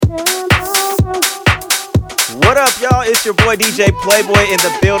It's your boy DJ Playboy in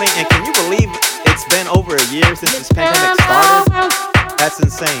the building, and can you believe it's been over a year since this pandemic started? That's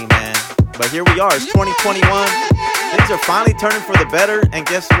insane, man. But here we are, it's 2021. Things are finally turning for the better, and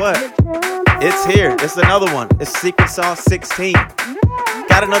guess what? It's here. It's another one. It's Secret Sauce 16.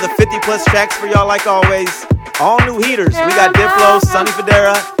 Got another 50 plus tracks for y'all like always. All new heaters. We got Diplo, Sonny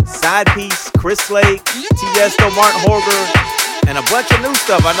Fodera, Side Piece, Chris Slade, Tiesto, Martin Horger, and a bunch of new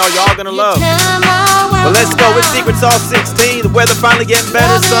stuff I know y'all gonna love. But let's go with Secret Sauce 16. The weather finally getting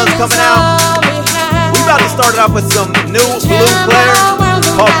better, sun's coming out. We about to start it off with some new Blue Claire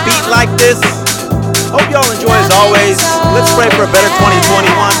called Beat Like This. Hope y'all enjoy as always. Let's pray for a better 2021.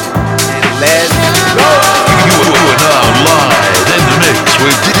 And let's go! You are now live in the mix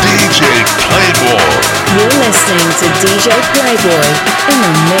with DJ Playboy. You're listening to DJ Playboy in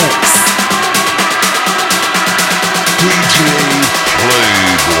the mix. DJ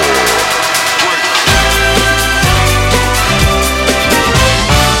Playboy.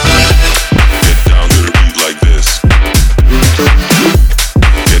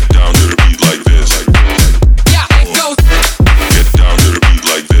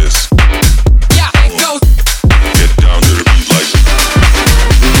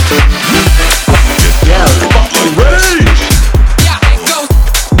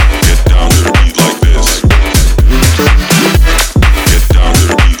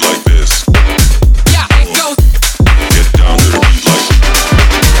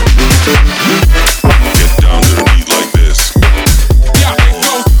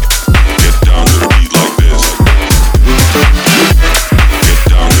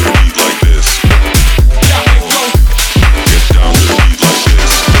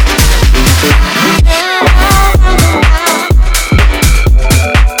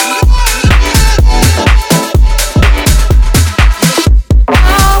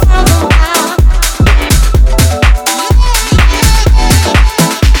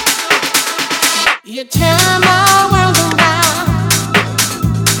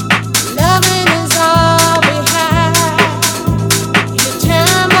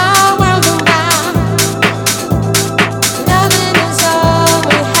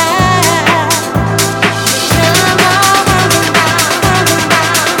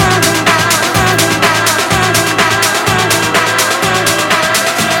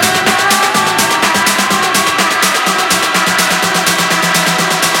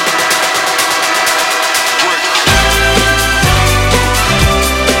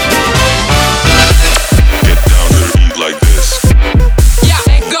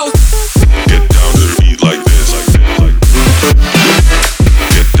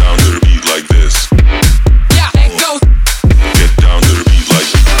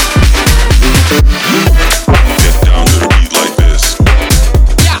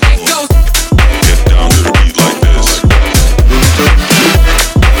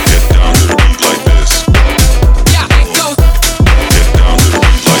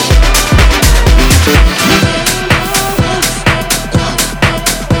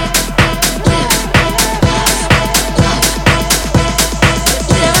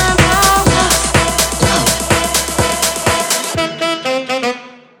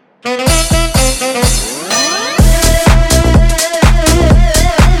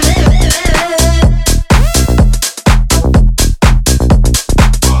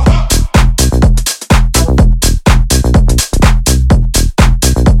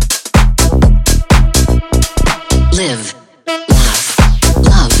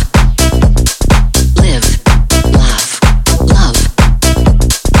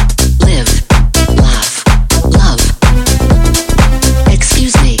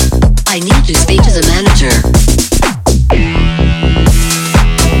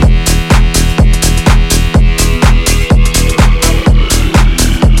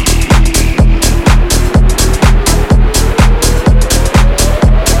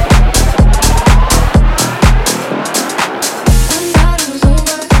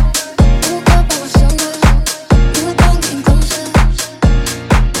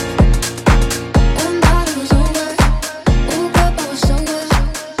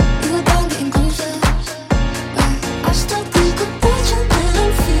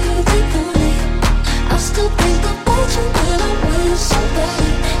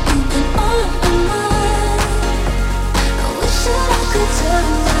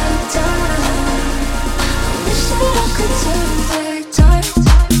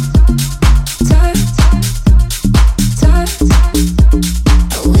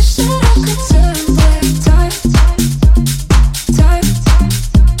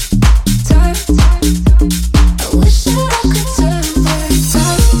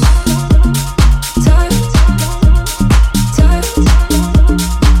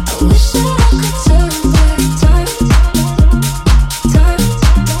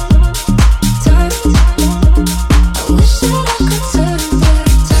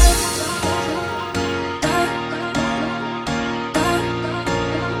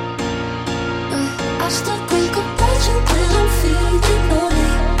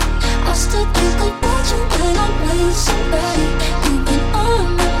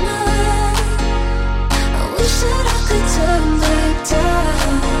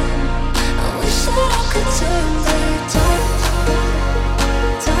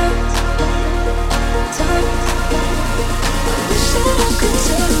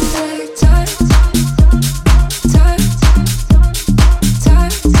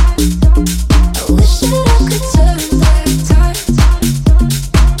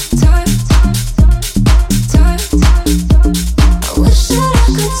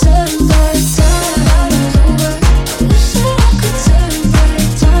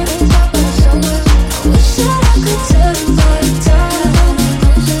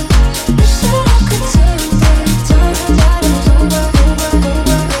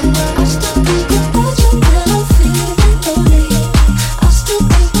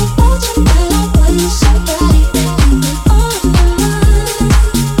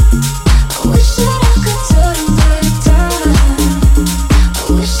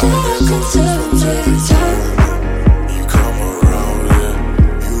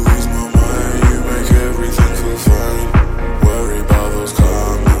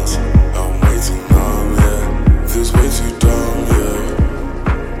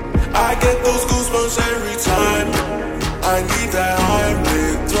 get those goosebumps every time. I need that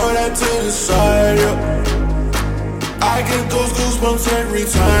heartbeat, throw that to the side, yeah. I get those goosebumps every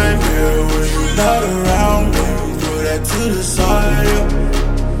time, yeah. When you're not around me, throw that to the side, yeah.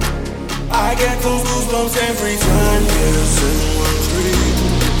 I get those goosebumps every time, yeah. 713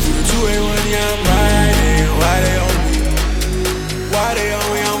 through 281, yeah, I'm riding. Why they on me? Why they on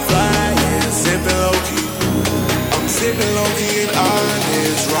me? I'm flying, sipping low key. I'm sipping low key and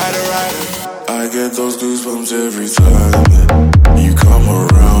honest, rider. I get those goosebumps every time, yeah. You come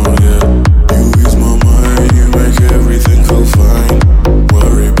around, yeah. You ease my mind, you make everything feel fine.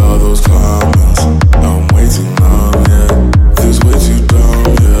 Worry about those comments, I'm way too numb, yeah. This way too dumb,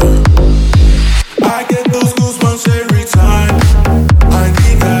 yeah. I get those goosebumps every time. I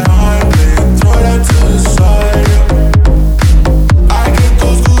need that heartbeat, throw that to the side, yeah. I get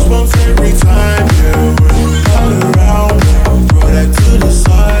those goosebumps every time, yeah. When you're not around, throw that to the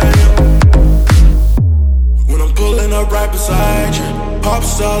side, yeah. When I'm pulling up right beside you, pop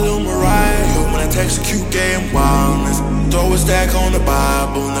star Lil Mariah. When I text a cute game wildness, throw a stack on the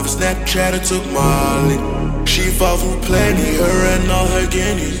Bible. Never Snapchat or took Molly. She fought through plenty, her and all her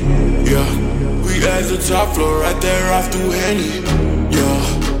guineas. Yeah, we at the top floor, right there off through Henny.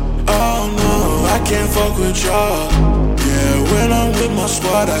 Yeah, oh no, I can't fuck with y'all. Yeah, when I'm with my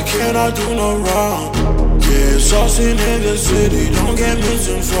squad, I cannot do no wrong. Yeah, saucing in the city, don't get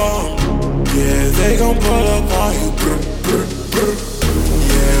misinformed. Yeah, they gon' pull up on you.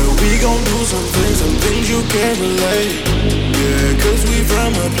 Yeah, we gon' do some things you can't relate. Yeah, cause we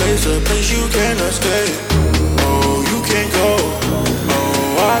from a place you cannot stay. Oh, you can't go.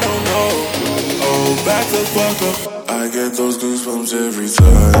 Oh, I don't know. Oh, back the fuck up. I get those goosebumps every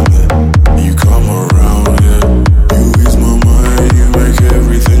time, yeah. You come around, yeah. You ease my mind, you make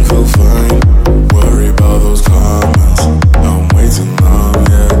everything feel fine. Worry about those comments, I'm way too numb,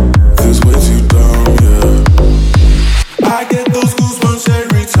 yeah. This way too dumb, yeah. I get those goosebumps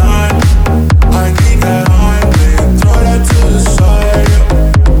every time. I need that heartbeat, throw that to the side, yeah.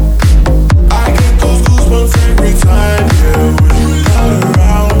 I get those goosebumps every time, yeah. When you're not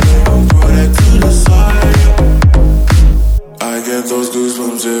around, throw that to the side, yeah. I get those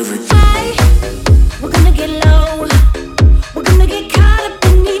goosebumps every time. We're gonna get low. We're gonna get caught up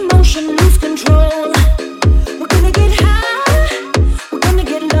in emotion, lose control. We're gonna get high. We're gonna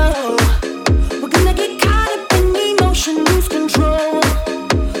get low. We're gonna get caught up in emotion, lose control.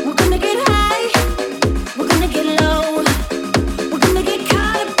 We're gonna get high. We're gonna get low. We're gonna get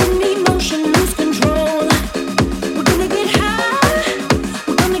caught up in emotion, lose control. We're gonna get high.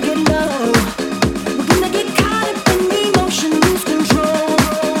 We're gonna get low. We're gonna get caught up in emotion, lose control.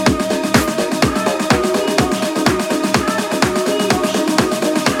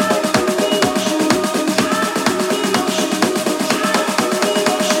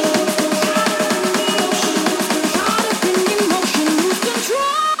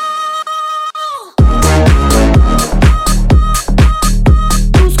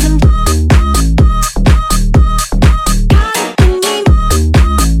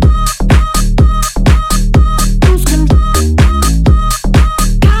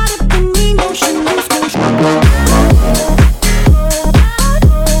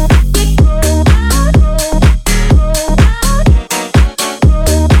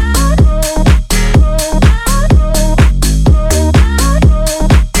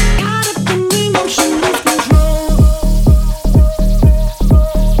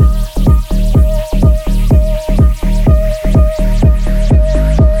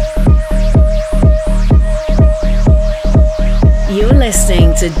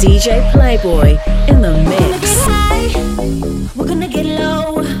 To DJ Playboy in the mix. We're gonna get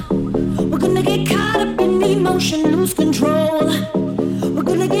low. We're gonna get caught up in emotion, lose control. We're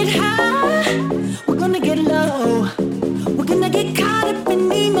gonna get high. We're gonna get low. We're gonna get caught up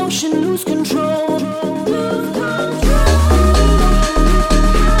in emotion, lose control.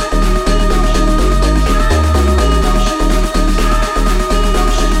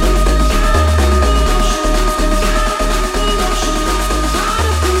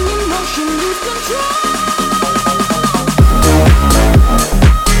 Control.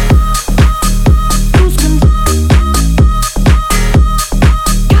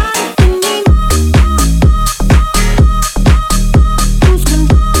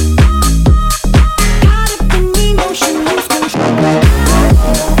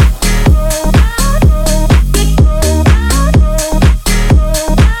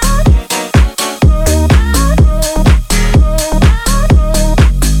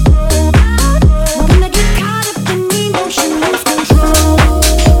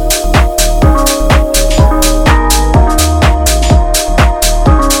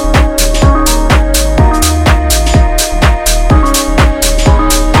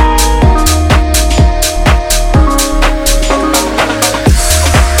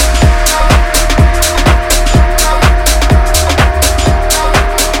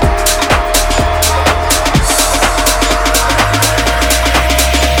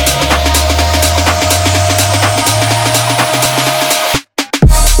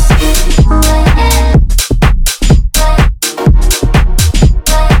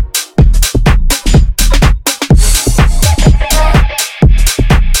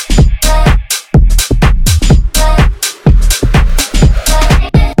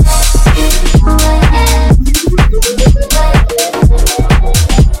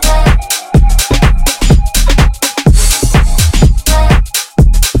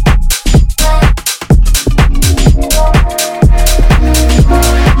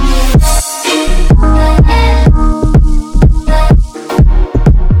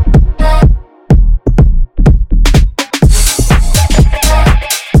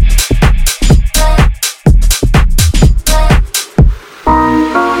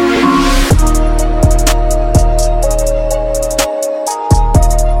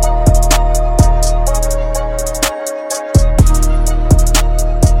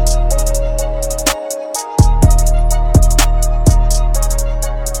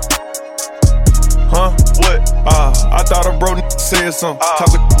 said something.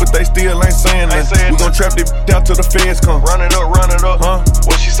 Talking, but they still ain't saying nothing. We gon' trap this down till the feds come. Run it up, huh?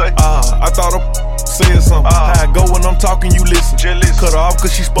 What she say? I thought her said something. How I go when I'm talking, you listen. Cut her off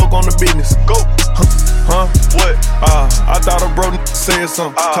cause she spoke on the business. Go. Huh? What? I thought her bro said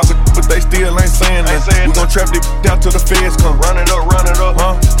something. Talking, but they still ain't saying nothing. We gon' trap this down till the feds come. Run it up,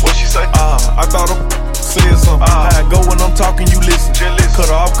 huh? What she say? I thought her said something. How I go when I'm talking, you listen. Cut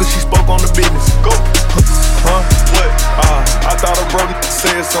her off cause she spoke on the business. Go. Huh? What? I thought her bro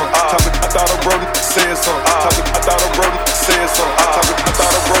said something. I thought her bro said something. I thought her bro said something. I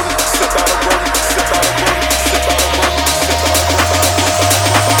thought her bro said something.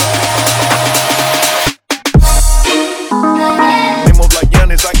 Name up like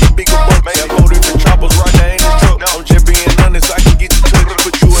Giannis, I get bigger bucks. Man, go different choppers right there in this truck. I'm just being honest, I can get you touched.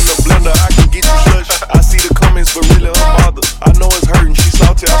 Put you in the blender, I can get you flushed. I see the comments, but really I'm bothered. I know it's hurting, she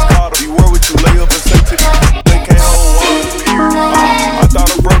salty, I scarred her. Be worried with you, lay up and say to these they can't hold water. I thought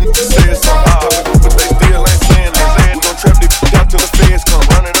her brother said something, but they still ain't saying that. We gon' trap this down till the feds come.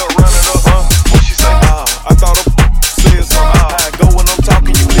 Run it up, huh? What she say? I thought her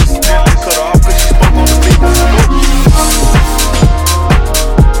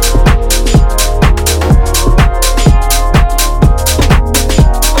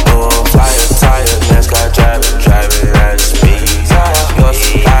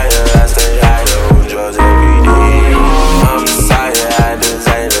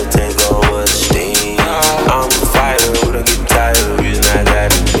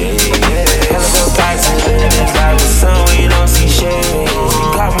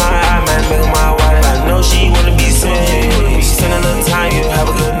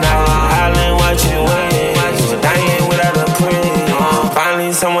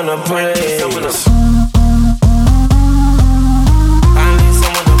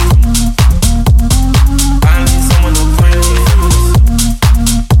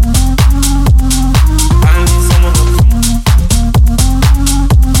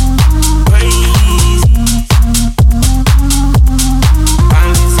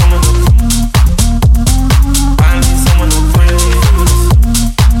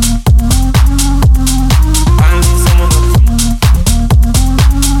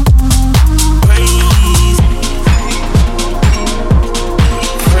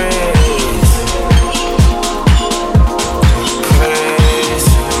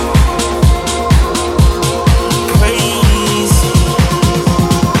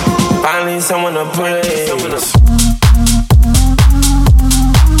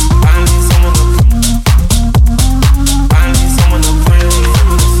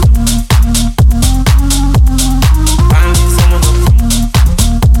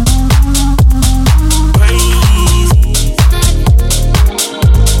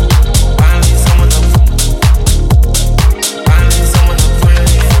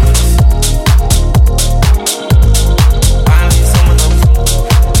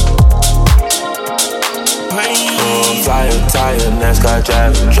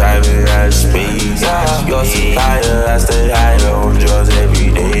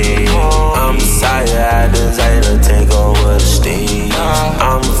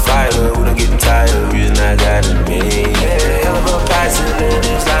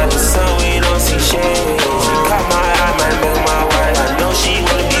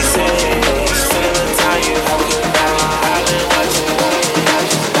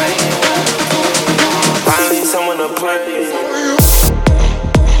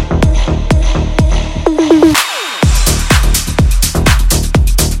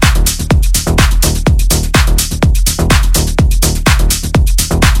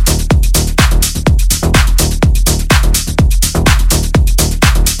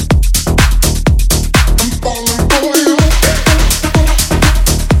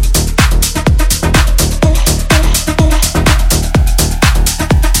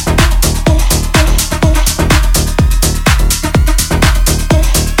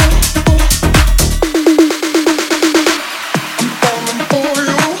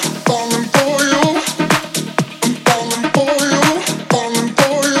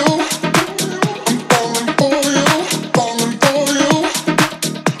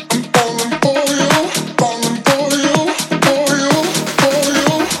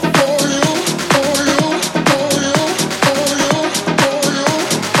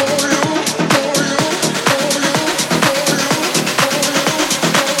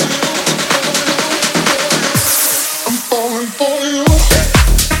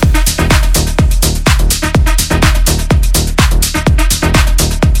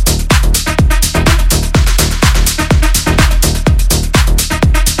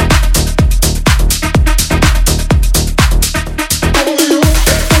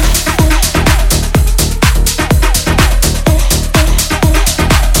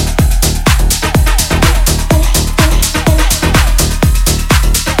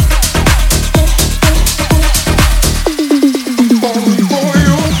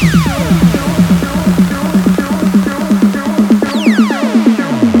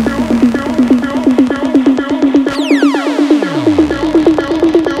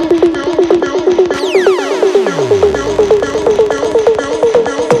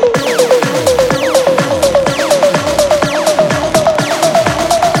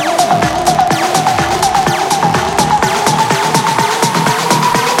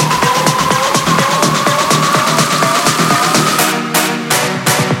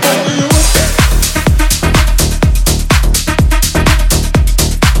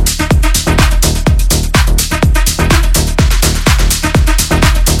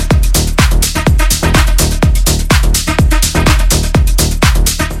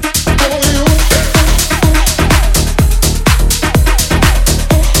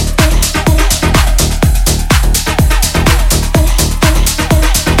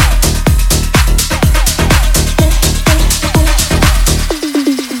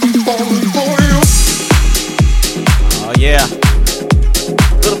Yeah.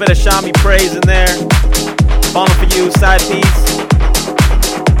 A little bit of Shami Praise in there. Falling for You, side piece.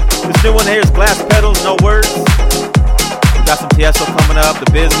 This new one here is Glass Pedals, No Words. We got some Tiesto coming up,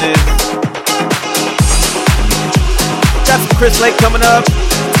 The Business. Got some Chris Lake coming up,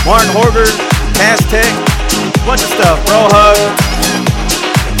 Martin Horger, Aztec, bunch of stuff, Bro Hug.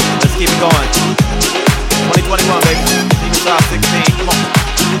 Let's keep it going. 2021, baby. Even Top 16, come on.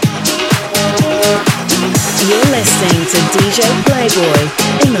 You're listening to DJ Playboy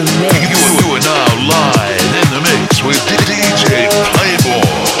in the mix. You are now live in the mix with DJ Playboy.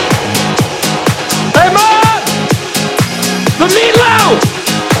 Hey man! The Meatloaf!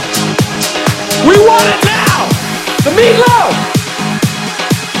 We want it now! The Meatloaf!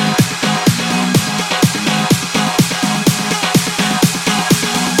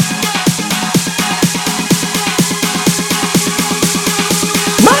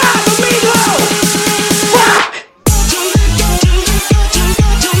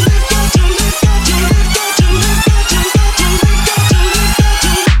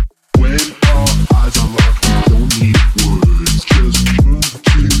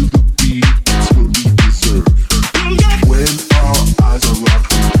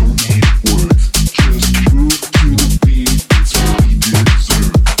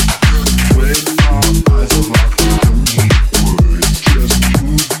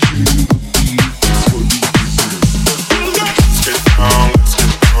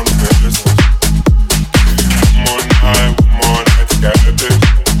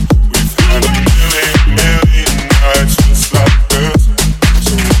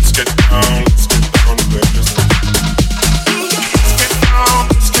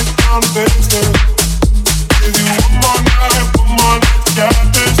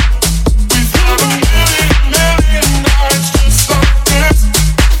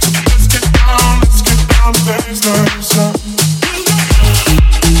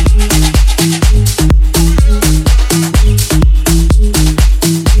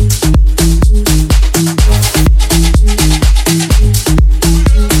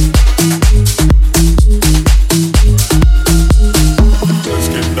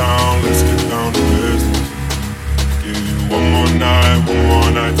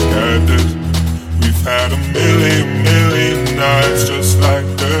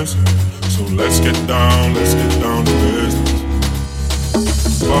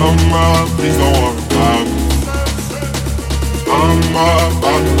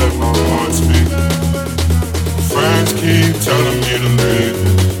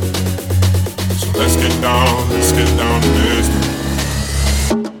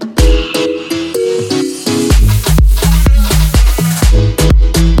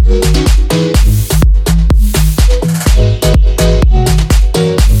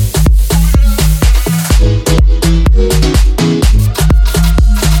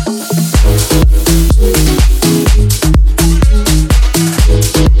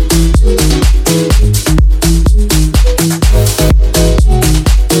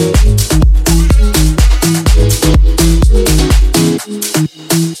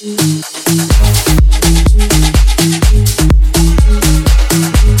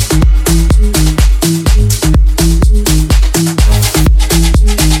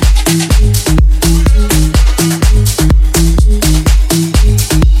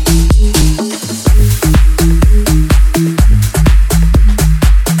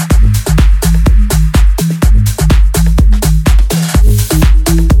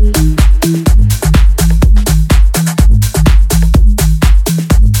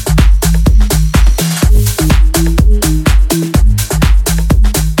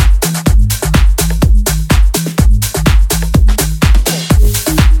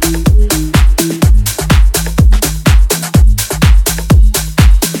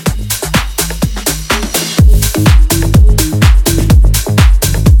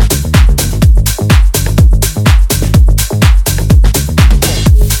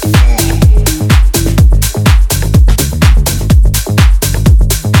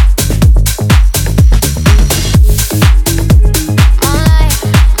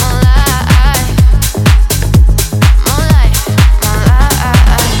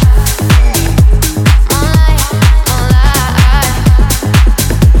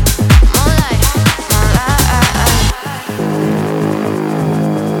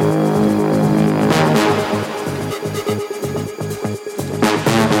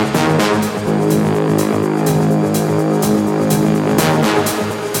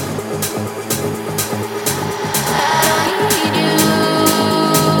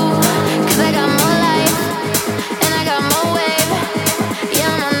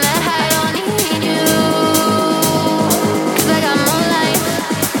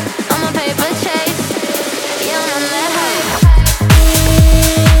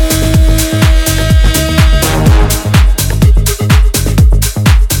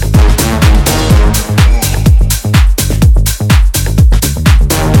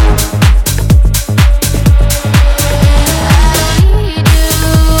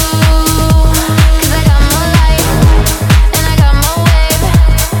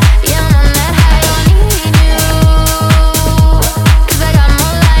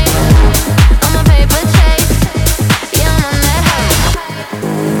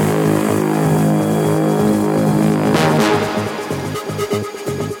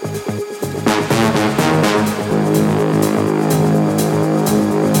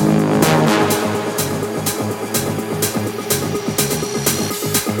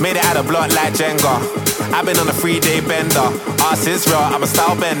 block like Jenga. I've been on a 3-day bender. Ass Israel, I'm a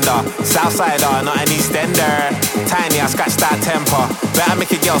style bender. Southsider, not an Eastender. Tiny, I scratch that temper. Better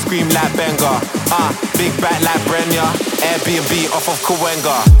make a girl scream like Benga. Big back like Brenya. Airbnb off of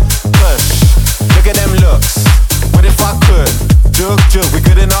Kawenga. Push, look at them looks. What if I could? Jug, we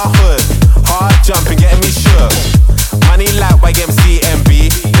good in our hood. Hard jumping, getting me shook. Money like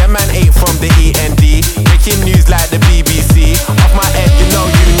YMCMB. Them man ate from the END. Making news like the BBC. Off my head, you know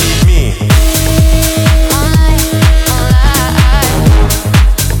you need me.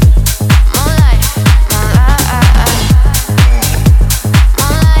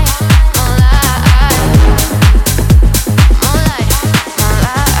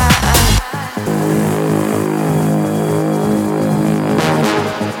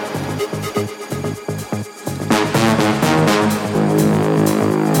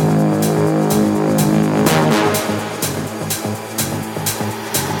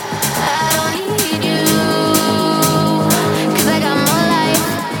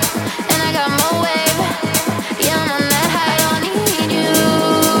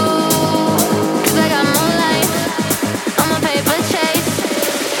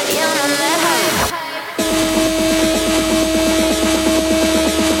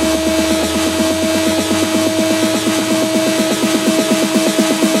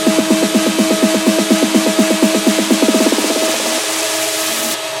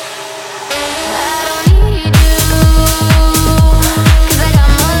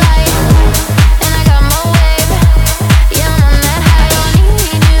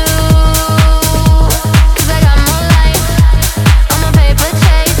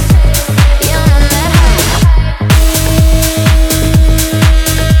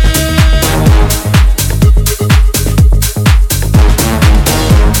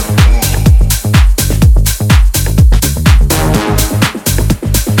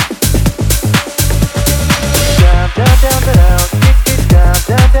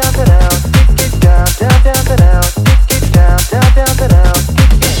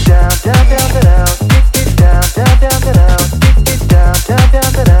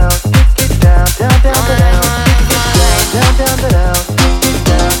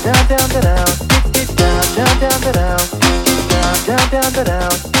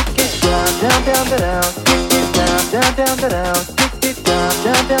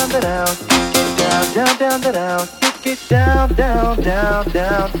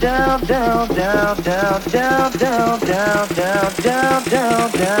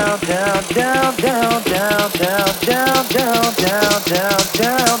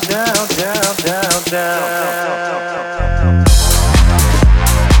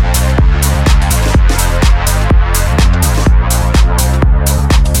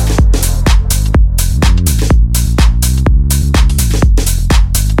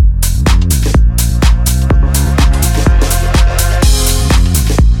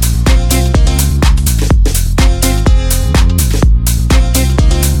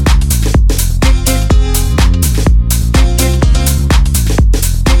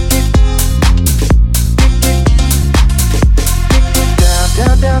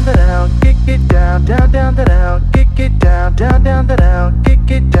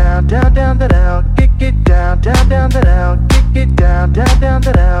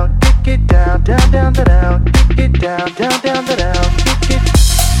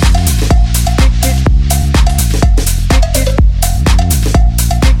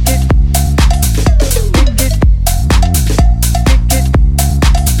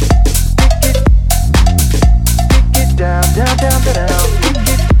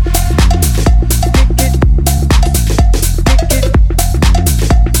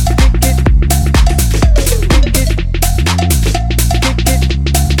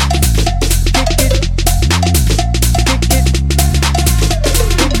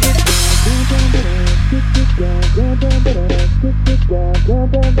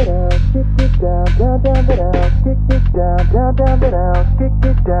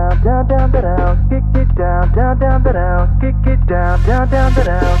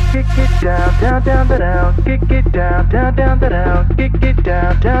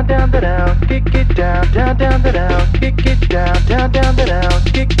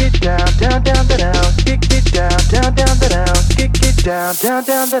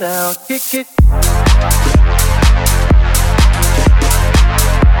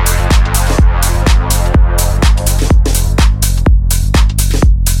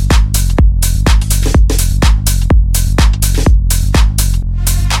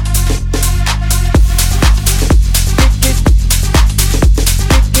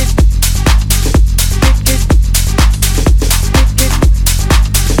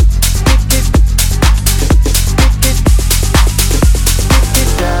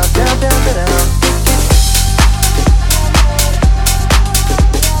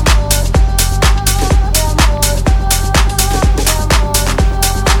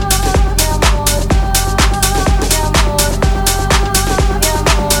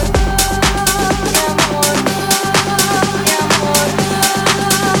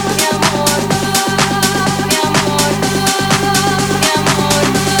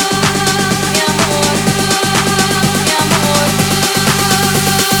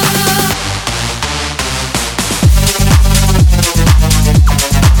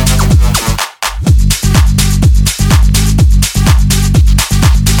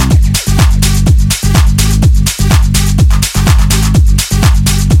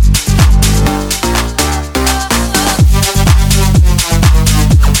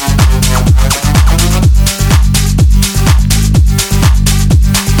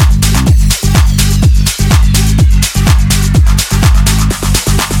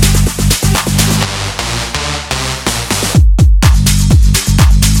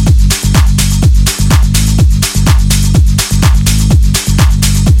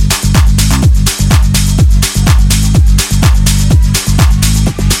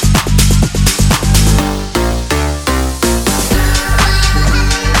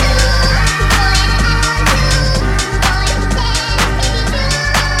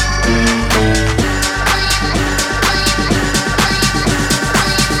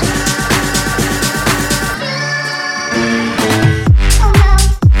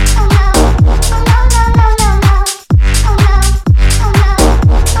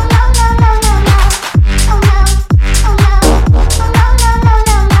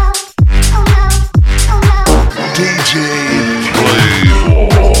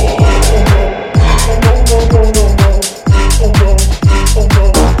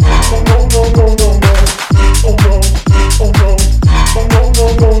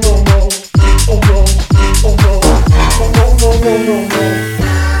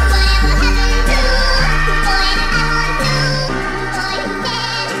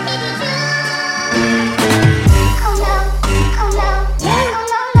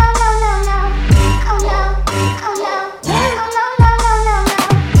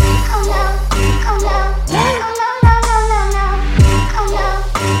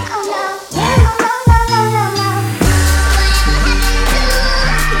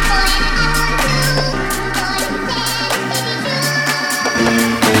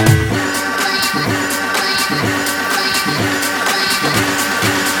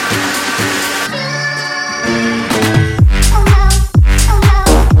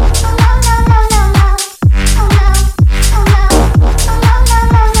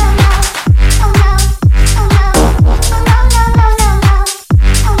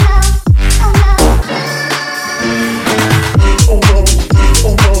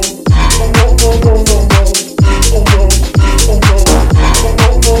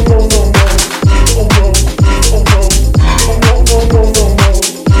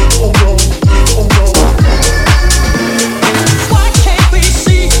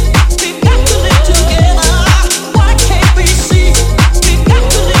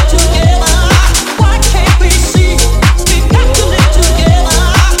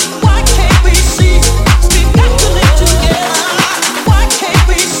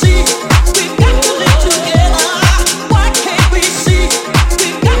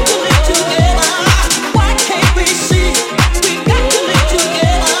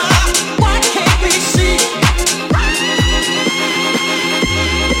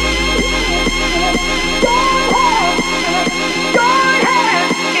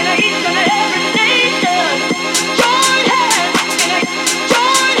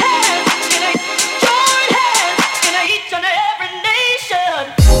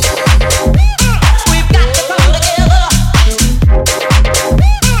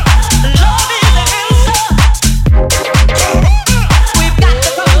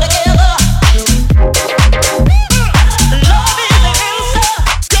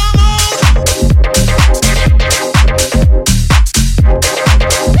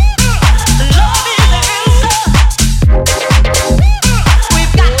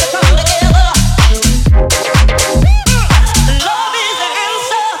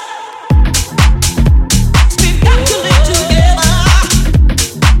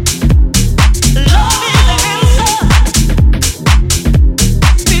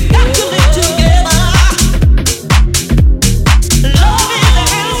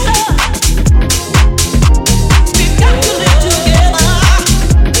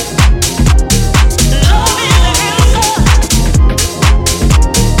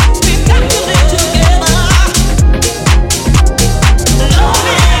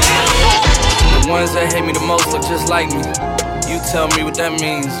 niggas that hate me the most look just like me. You tell me what that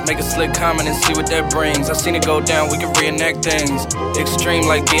means. Make a slick comment and see what that brings. I seen it go down, we can reenact things. Extreme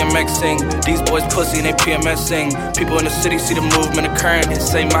like DMX sing. These boys pussy and they PMS sing. People in the city see the movement occurring and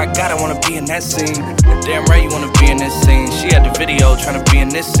say, my God, I wanna be in that scene. Damn right you wanna be in this scene. She had the video trying to be in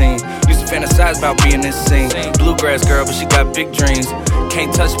this scene. Used to fantasize about being this scene. Bluegrass girl, but she got big dreams.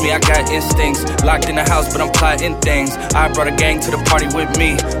 Can't touch me, I got instincts. Locked in the house, but I'm plotting things. I brought a gang to the party with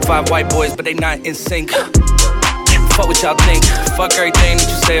me. 5 white boys, but they not in sync. Fuck what y'all think. Fuck everything that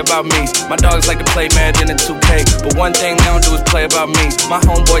you say about me. My dogs like to play Madden and 2K, but one thing they don't do is play about me. My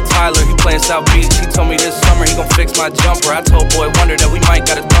homeboy Tyler, he playing South Beach. He told me this summer he gon' fix my jumper. I told Boy Wonder that we might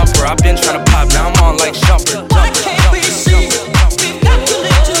got a thumper. I've been trying to pop, now I'm on like Shumper. Why can't we see? We've got to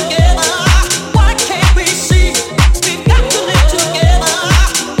live together. Why can't we see? We've got to live together.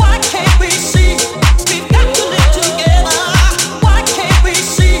 Why can't we see? We've got to live together. Why can't we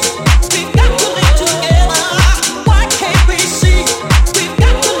see? We've got to live together. Why can't we see? We've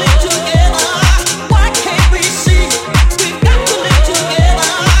got to live together. Why can't we see? We've got to live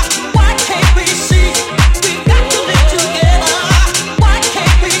together. Why can't we see? We've got to live together. Why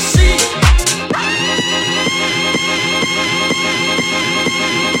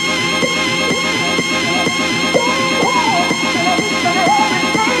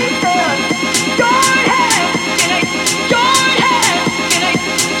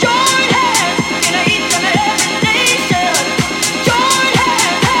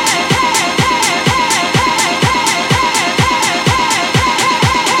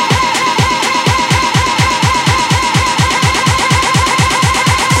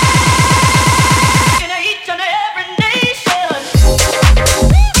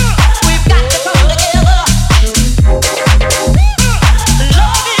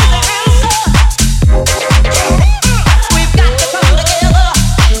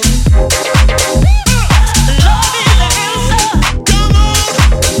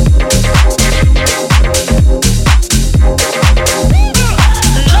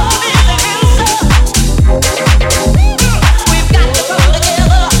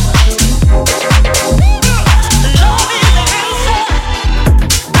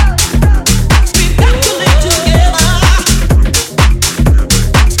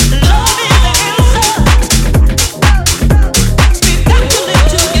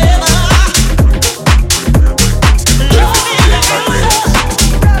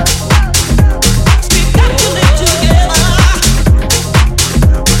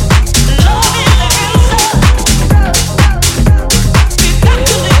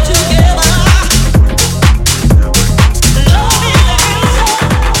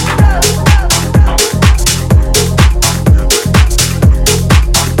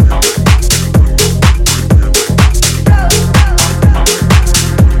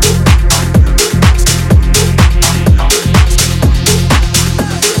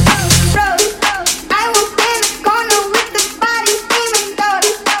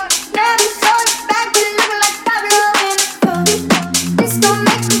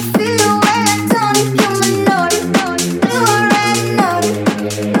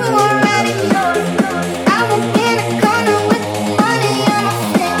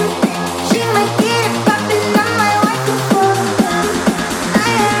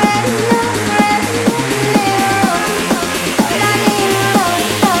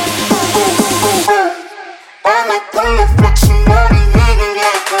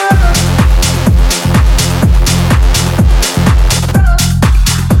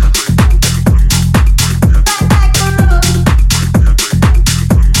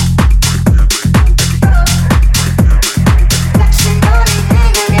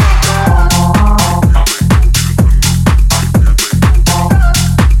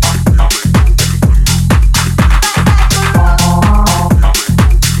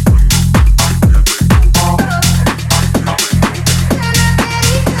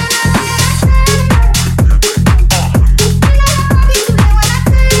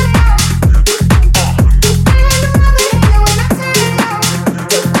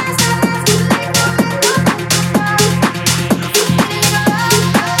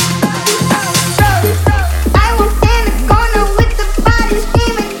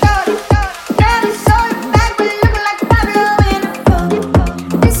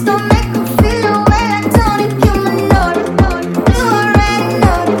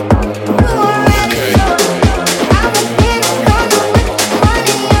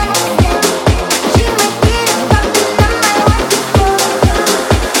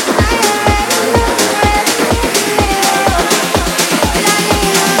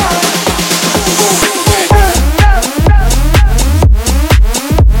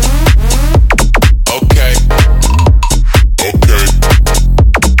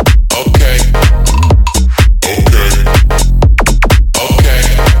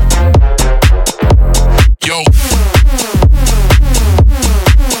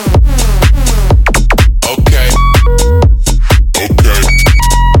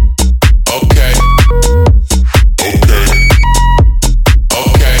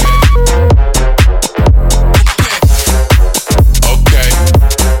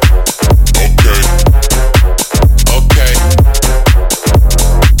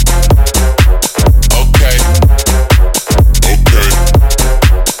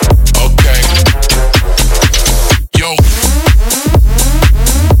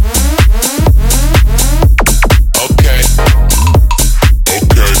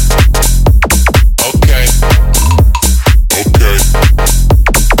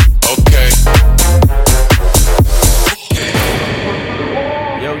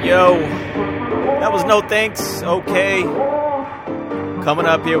Yo, that was No Thanks, okay. Coming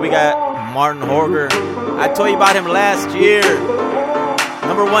up here, we got Martin Horger. I told you about him last year.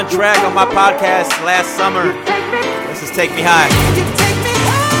 #1 track on my podcast last summer. This is Take Me High.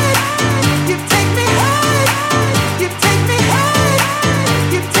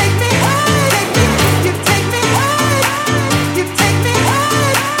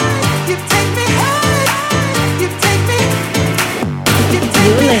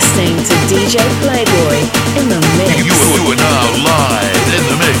 You're listening to DJ Playboy in the mix. You are now live in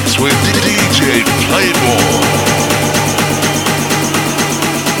the mix with DJ Playboy.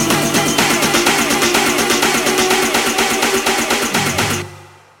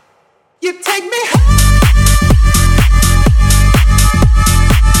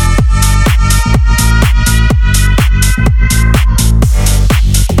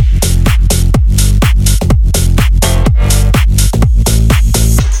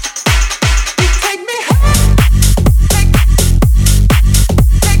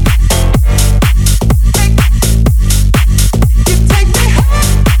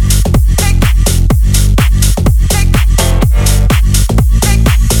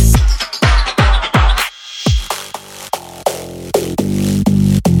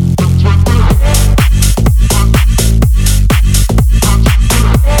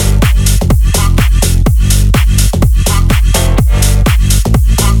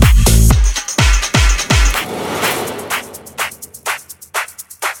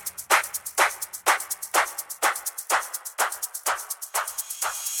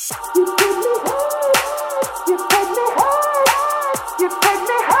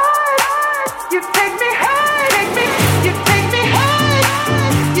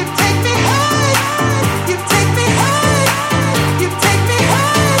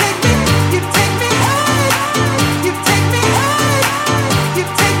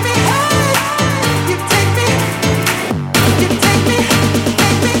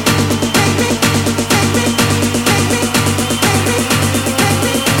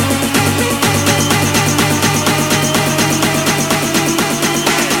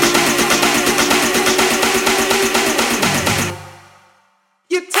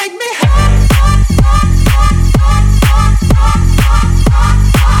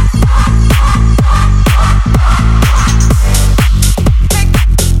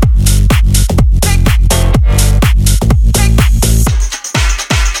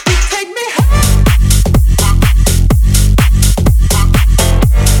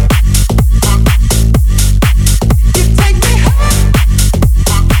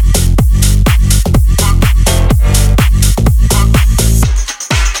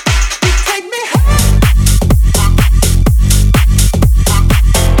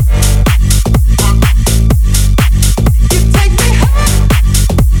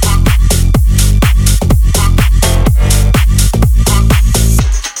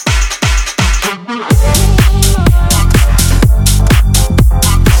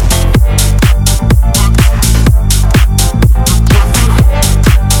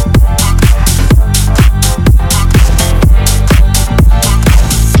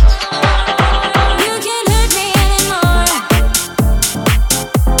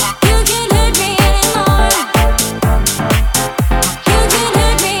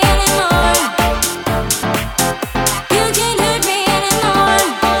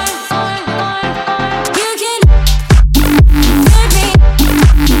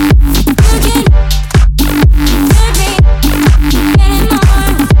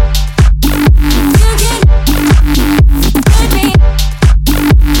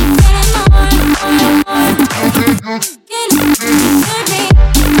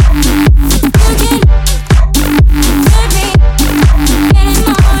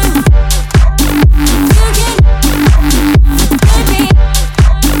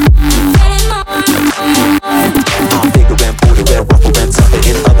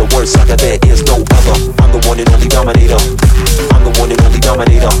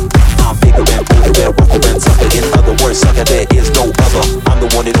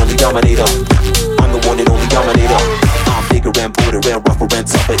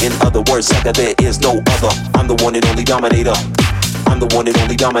 Sucker, there is no other. I'm the one and only dominator. I'm the one and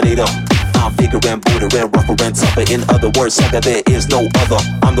only dominator. I'm bigger and bolder and rougher and tougher. In other words, sucker, there is no other.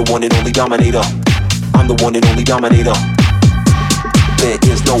 I'm the one and only dominator. I'm the one and only dominator. There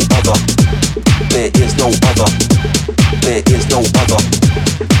is no other. There is no other. There is no other.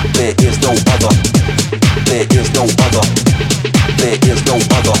 There is no other. There is no other. There is no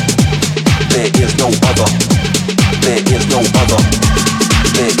other. There is no other. There is no other.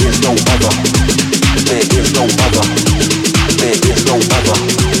 There is no other. There is no other. There is no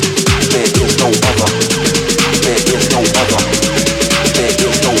other.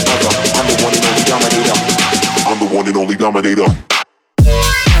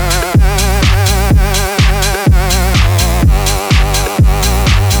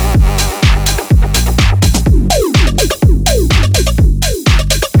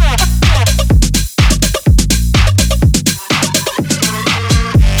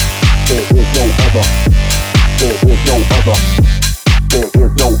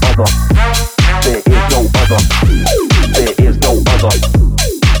 other. There is no other. There is no other.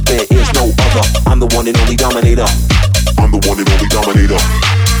 There is no other. I'm the one and only dominator. I'm the one and only dominator.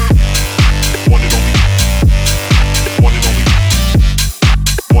 One and only. One and only.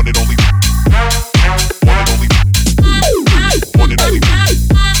 One and only. One and only. One and only.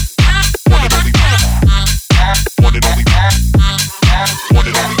 One and only. One and only. One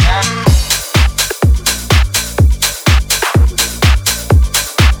and only.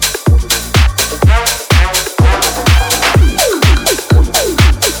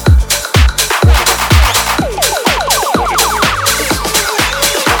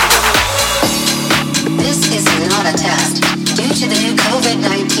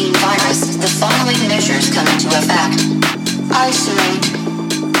 Isolate.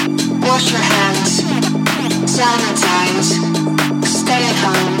 Wash your hands. Sanitize. Stay at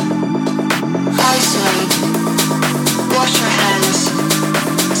home. Isolate. Wash your hands.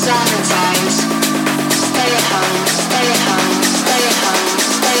 Sanitize. Stay at home. Stay at home. Stay at home.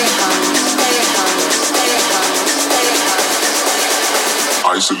 Stay at home. Stay at home. Stay at home. Stay at home.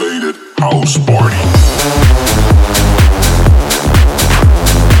 Isolated house party.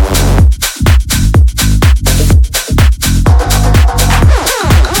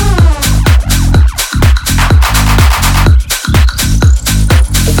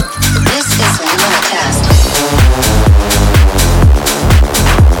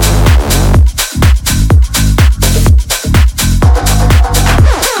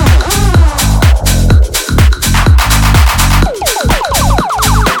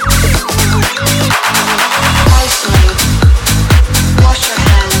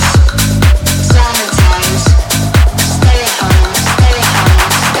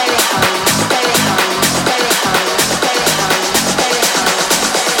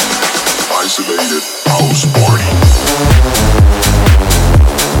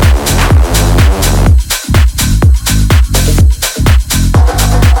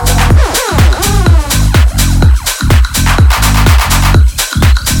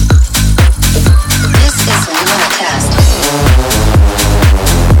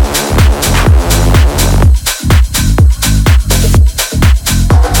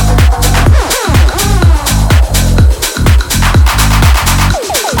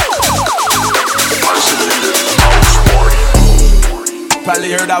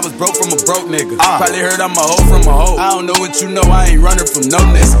 I was broke from a broke nigga. Probably heard I'm a hoe from a hoe. I don't know what you know, I ain't running from no.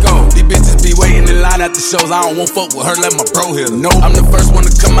 Let's go. These bitches be waiting in line at the shows. I don't want fuck with her, let my bro hit her. No, I'm the first one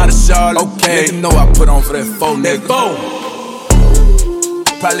to come out of Charlotte. Okay, you know I put on for that faux nigga.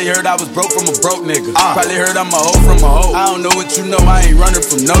 Probably heard I was broke from a broke nigga. Probably heard I'm a hoe from a hoe. I don't know what you know, I ain't running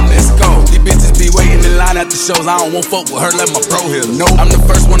from no. Let's go. These bitches be waiting in line at the shows. I don't want fuck with her, let my bro hit her. No, I'm the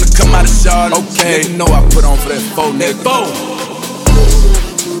first one to come out of Charlotte. Okay, you know I put on for that faux nigga.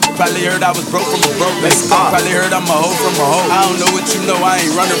 Probably heard I was broke from a broke nigga. Probably heard I'm a hoe from a hoe. I don't know what you know, I ain't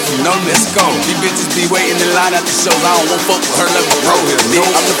running from no. Let's go. These bitches be waiting in line at the shows. I don't want fuck with her, let my bro hit her.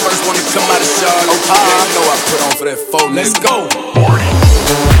 I'm the first one to come out of Charlotte. Okay, you know I put on for that faux nigga. Let's go.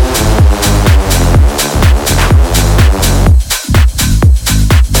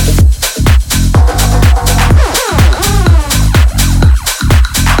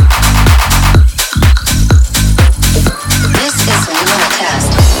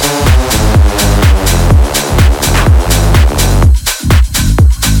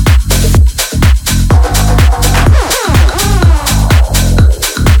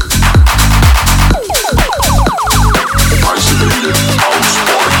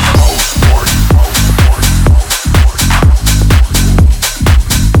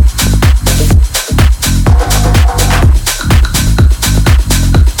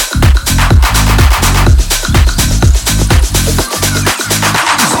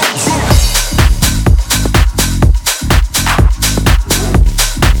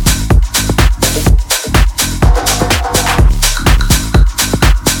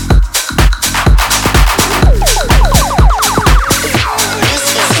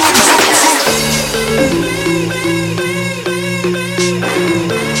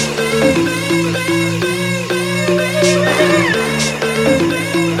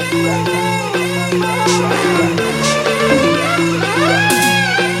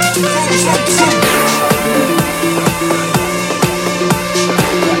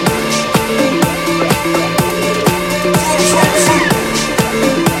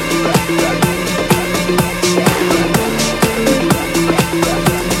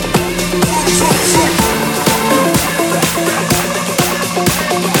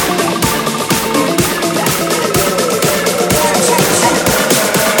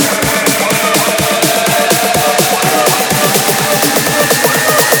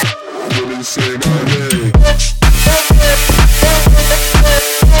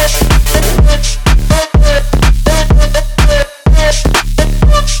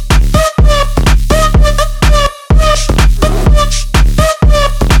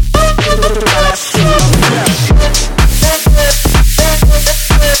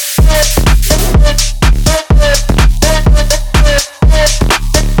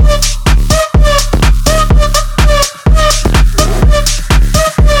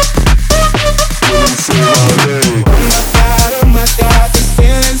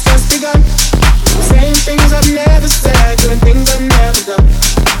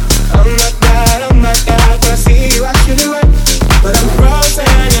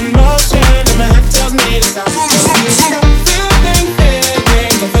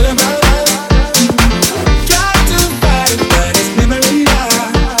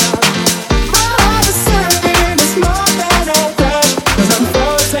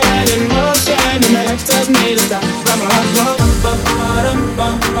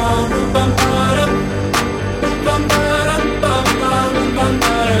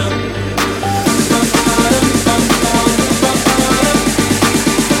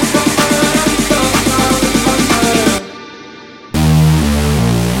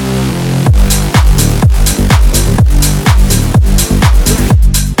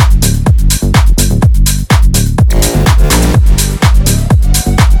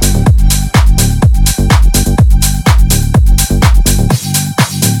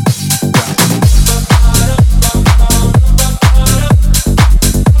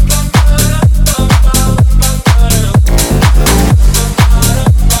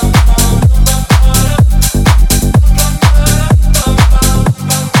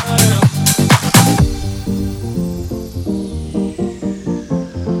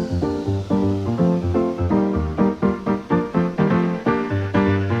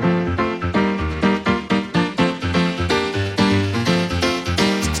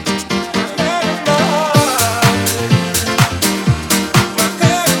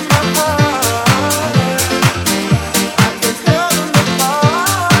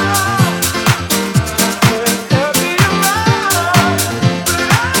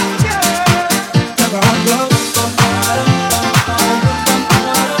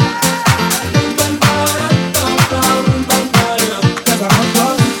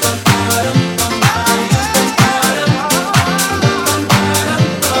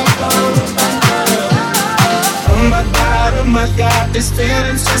 These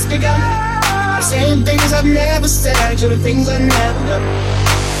feelings just begun. I'm saying things I've never said, doing things I've never done.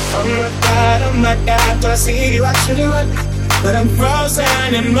 Oh my God, do I see you actually run? But I'm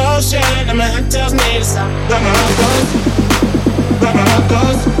frozen in motion, and my head tells me to stop. But my heart goes, but my heart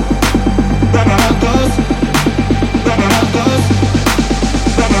goes, but my heart goes, but my heart goes,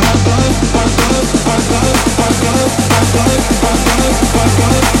 but my heart goes, heart goes, heart goes, heart goes, heart goes, heart goes, heart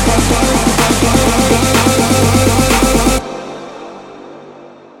goes, heart goes, heart goes.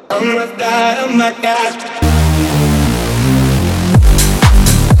 Oh my God.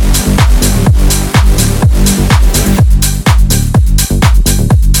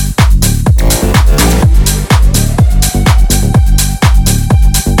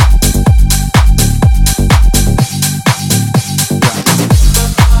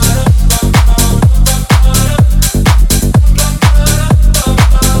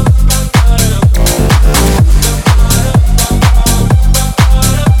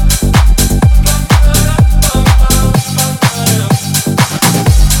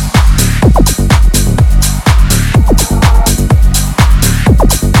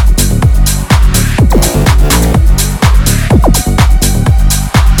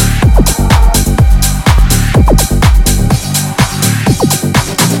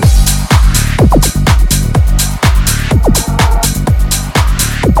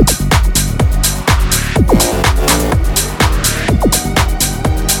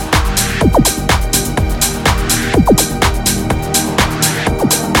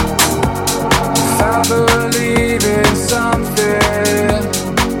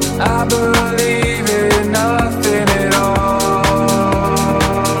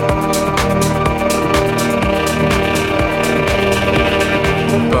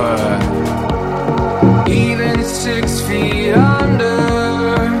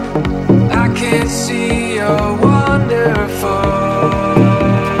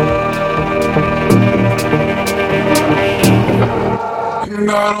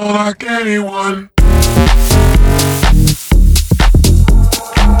 I don't like anyone.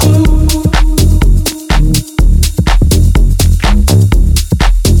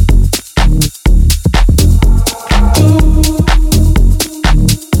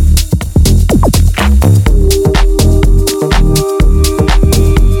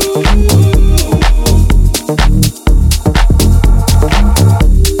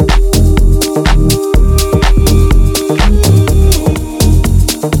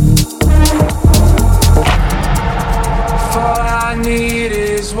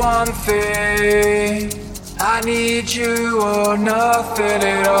 I need you or nothing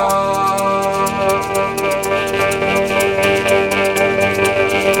at all.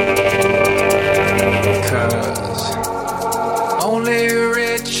 Cause only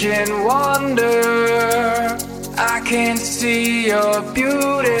rich in wonder, I can see you're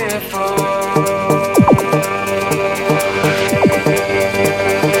beautiful.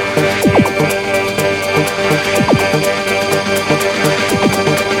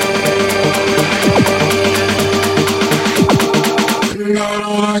 I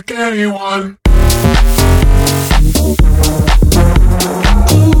don't like anyone.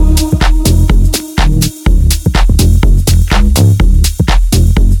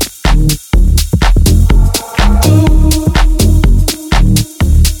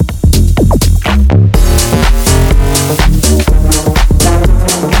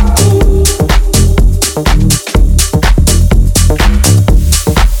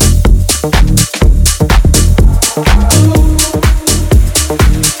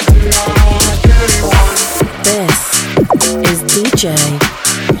 DJ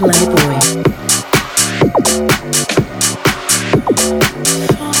Playboy.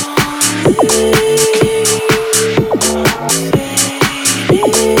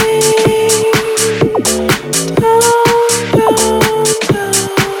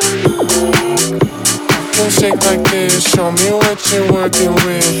 Don't shake like this, show me what you're working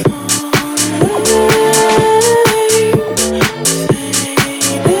with.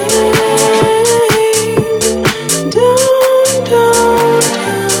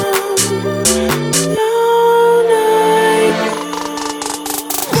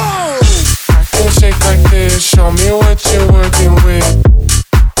 Show me what you're working with.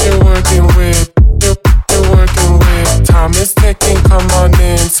 You're working with. You're working with. Time is ticking, come on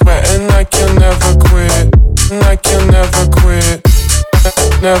in. Sweating like you'll never quit. Like you'll never quit.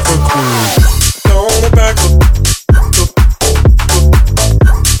 Never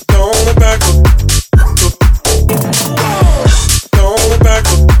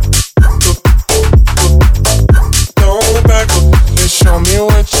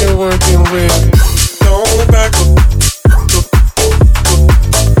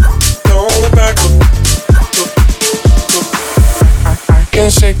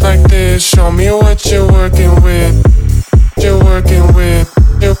shake like this. Show me what you're working with. You're working with.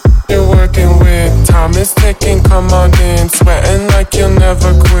 You're working with. Time is ticking, come on in. Sweating like you'll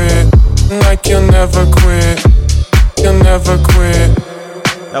never quit. Like you'll never quit. You'll never quit.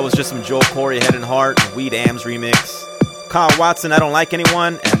 That was just some Joel Corey, Head and Heart, and Weed Ams remix. Kyle Watson, I Don't Like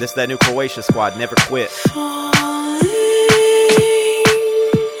Anyone, and this that new Croatia squad, Never Quit.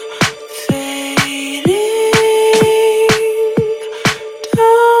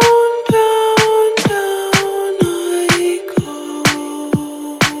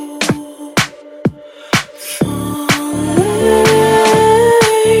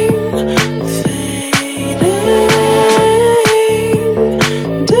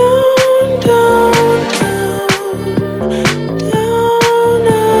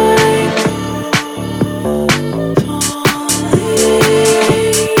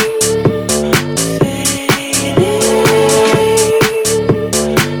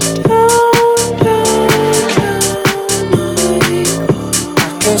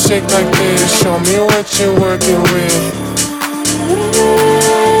 Shake like this, show me what you're working with.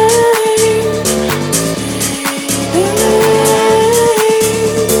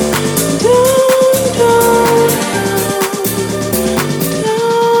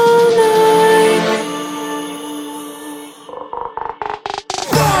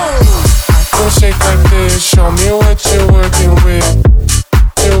 Shake like this, show me what you're working with.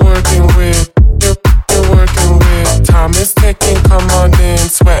 You're working with. You're working with. Time is ticking, come on in.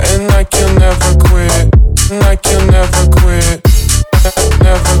 Sweating like you'll never quit. Like you'll never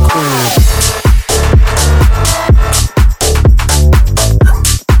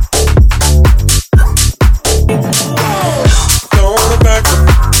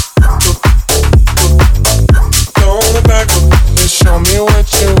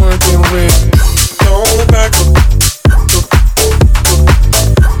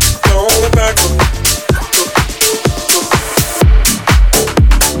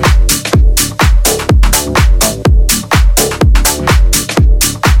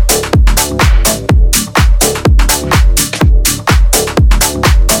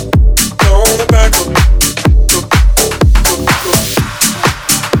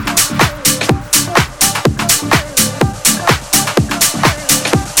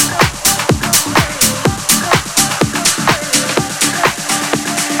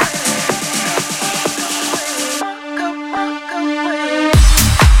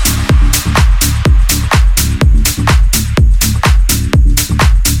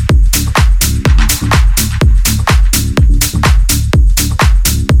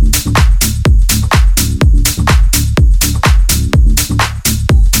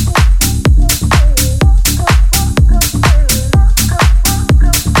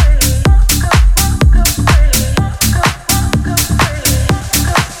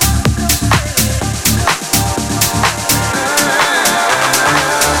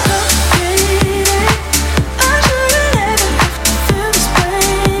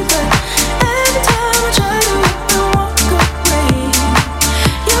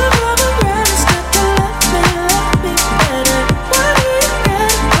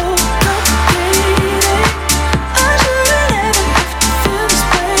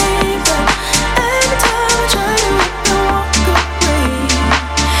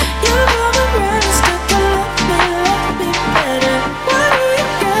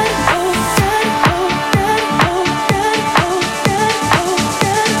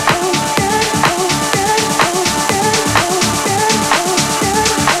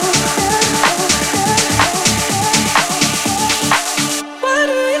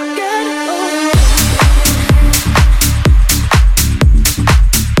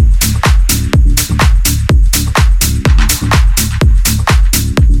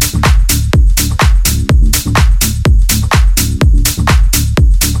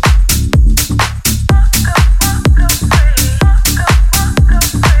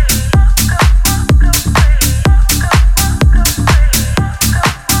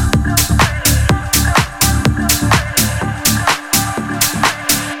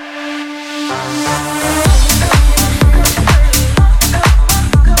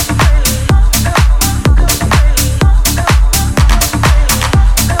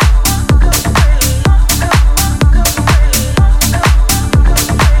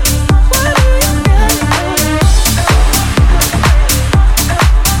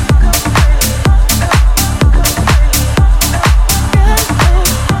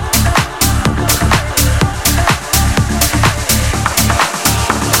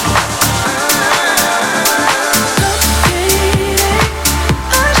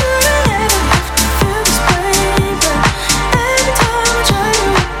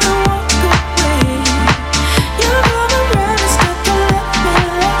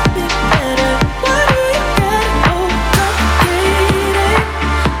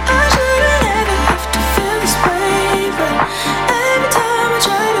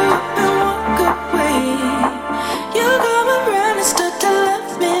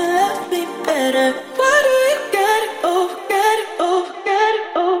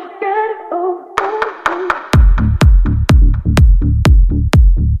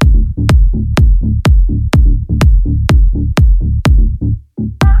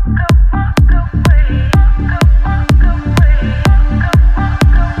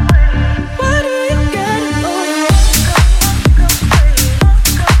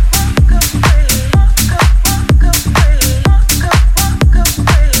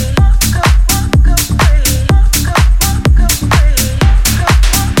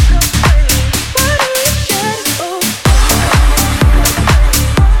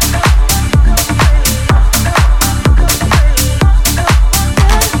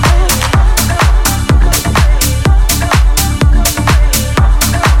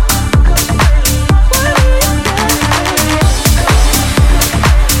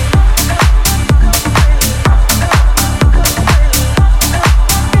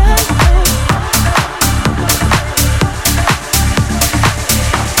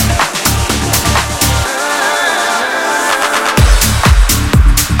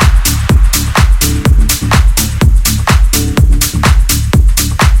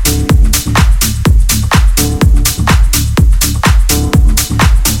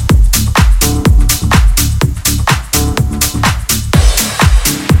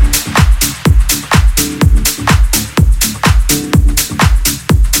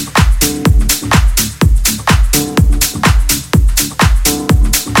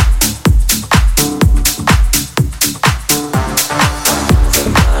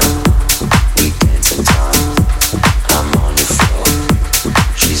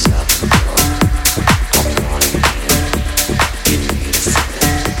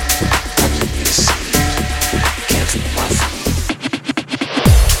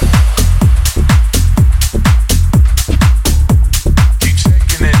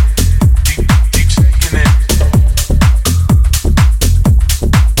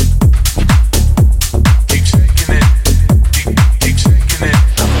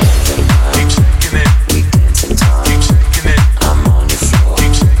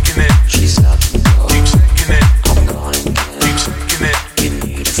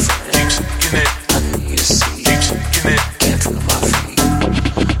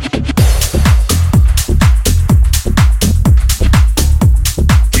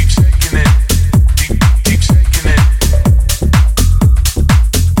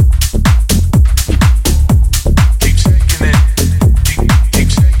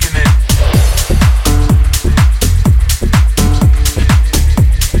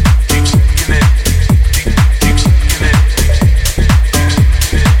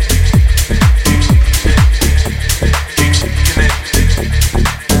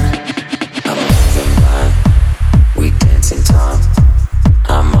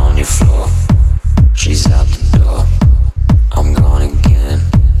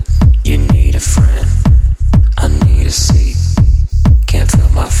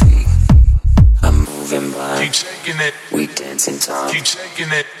it. We dancing time. Keep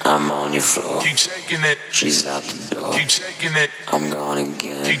shaking it. I'm on your floor. Keep shaking it. She's out the door. Keep shaking it. I'm gone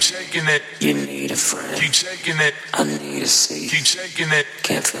again. Keep shaking it. You need a friend. Keep shaking it. I need a seat. Keep shaking it.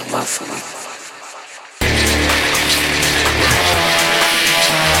 Can't feel my feet.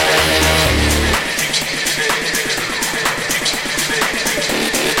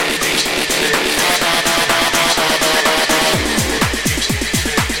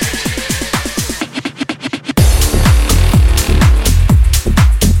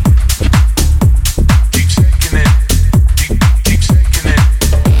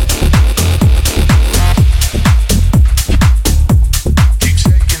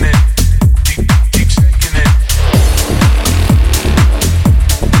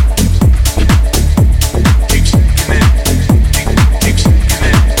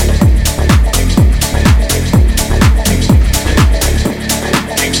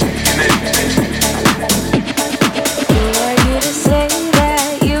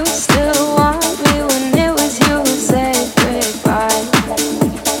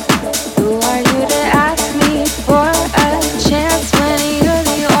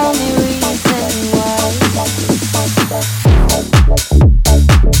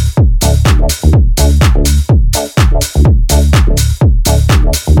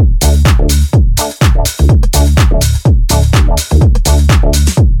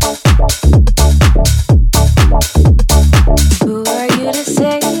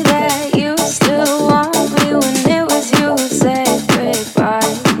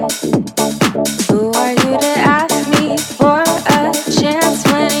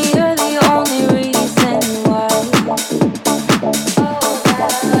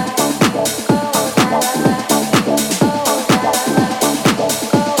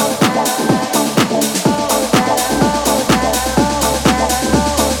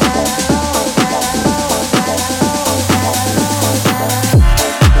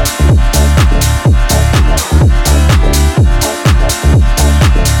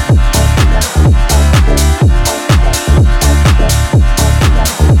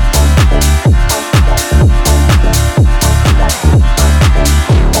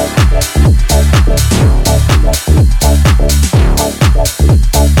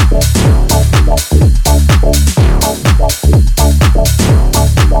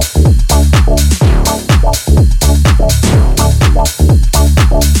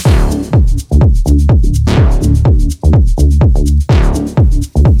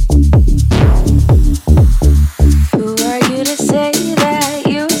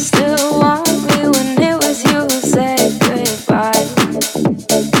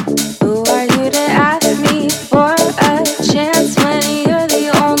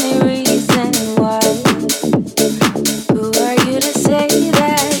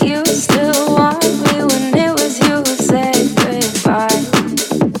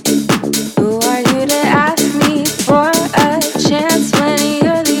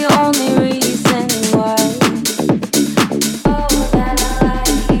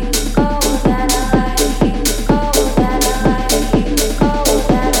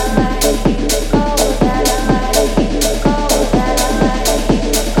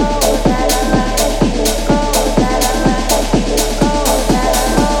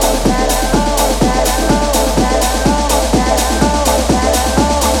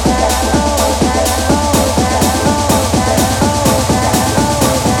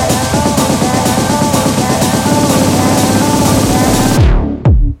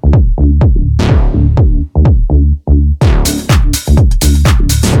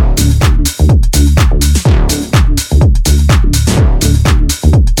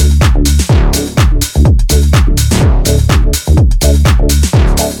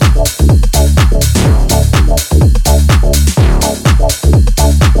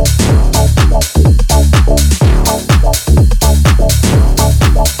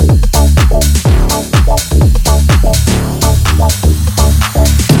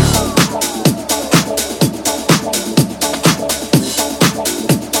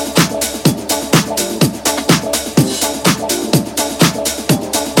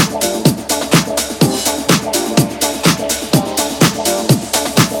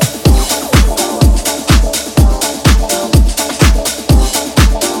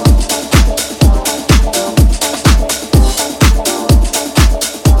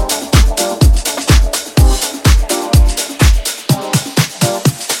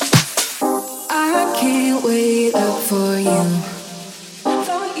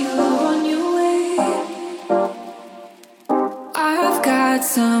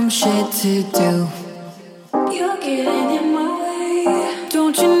 some shit to do. You're getting in my way.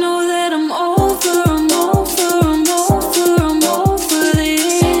 Don't you know that I'm over, I'm over, I'm over?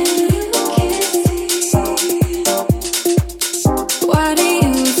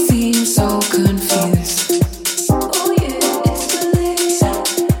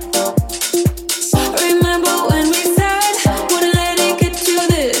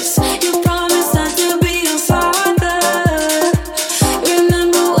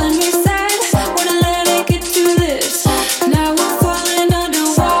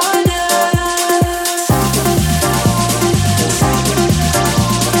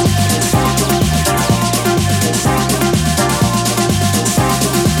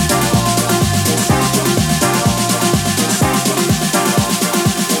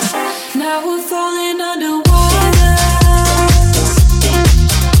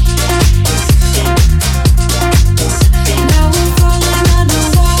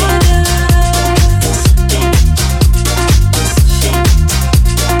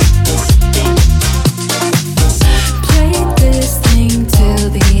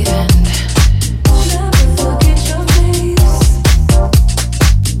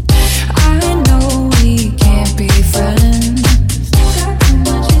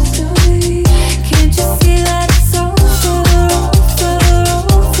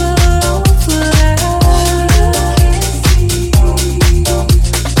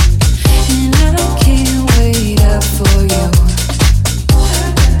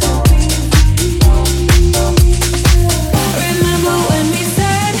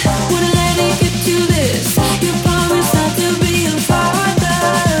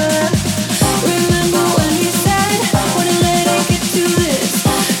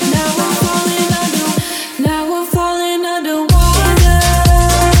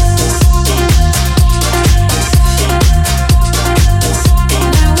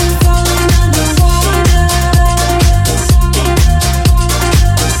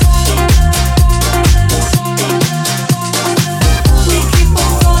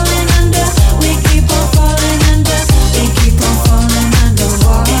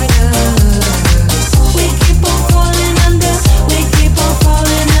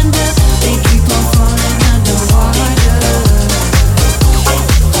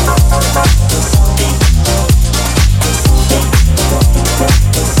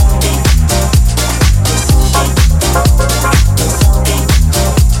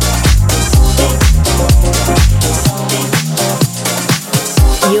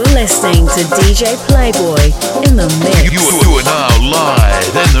 listening to DJ Playboy in the mix. You are now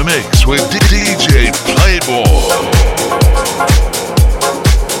live in the mix with DJ Playboy.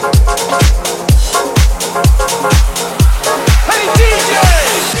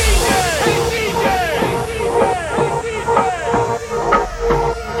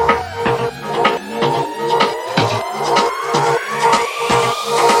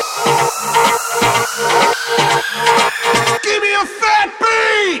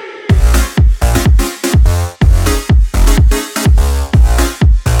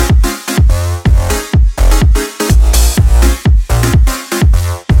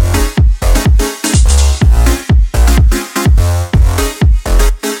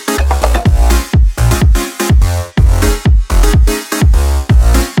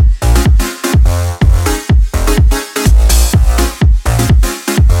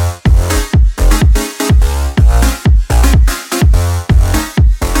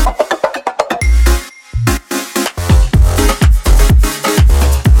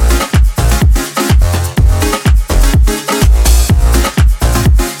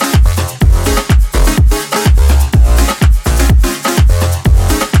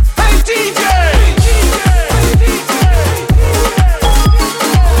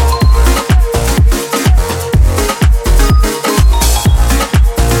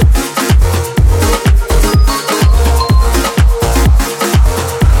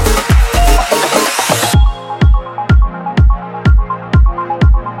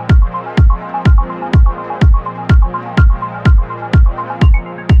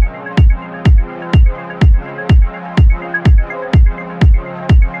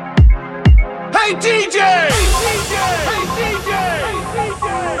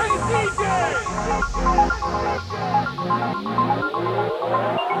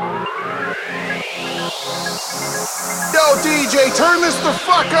 DJ, turn this the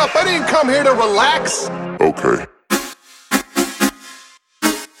fuck up. I didn't come here to relax. Okay.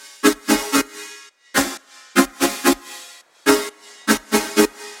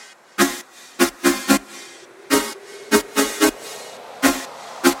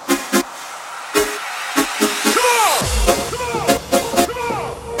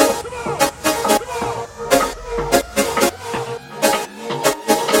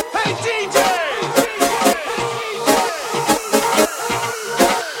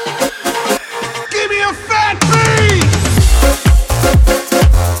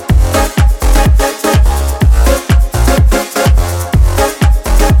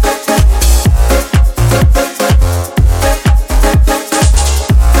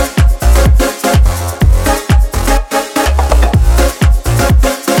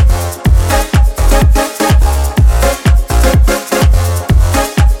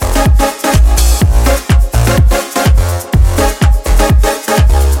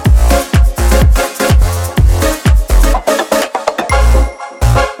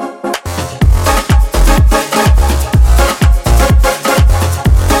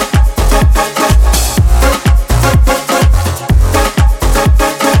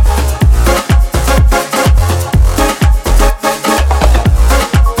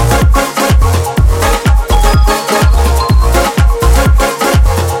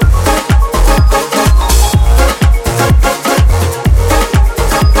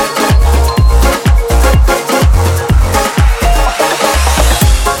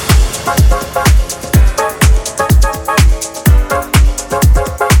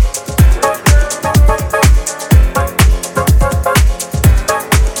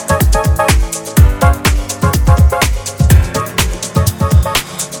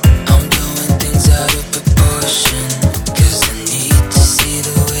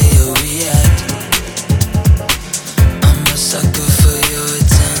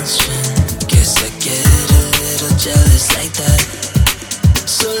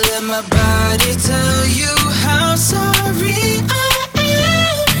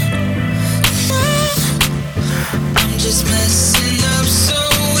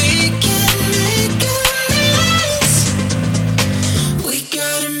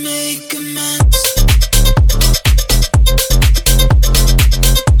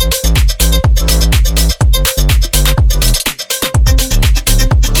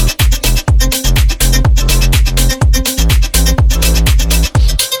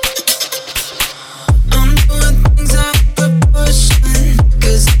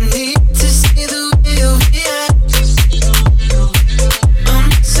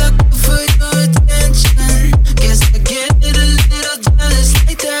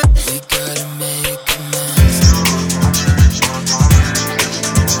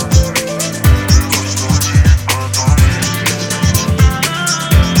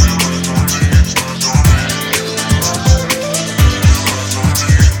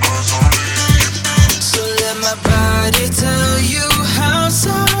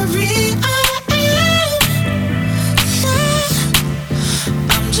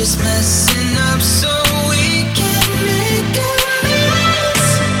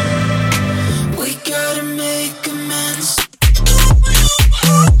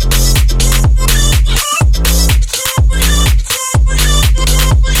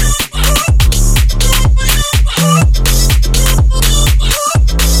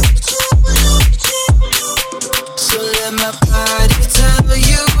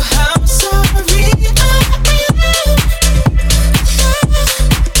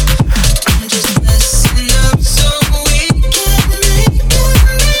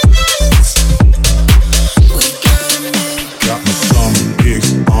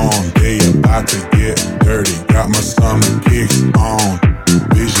 about to get dirty. Got my summer kicks on,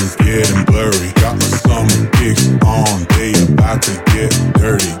 visions getting blurry. Got my summer kicks on, they about to get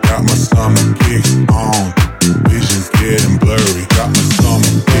dirty. Got my summer kicks on, visions getting blurry. Got my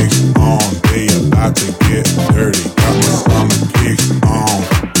summer kicks on, they about to get dirty. Got my summer kicks on,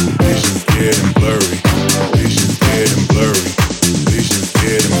 visions getting blurry. Visions getting blurry. Visions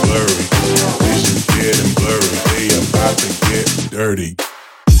getting blurry. Visions getting blurry. They about to get dirty.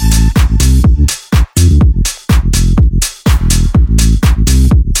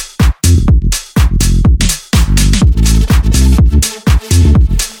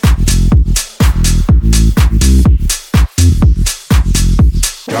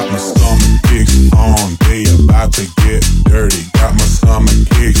 Got my summer kicks on, they about to get dirty. Got my summer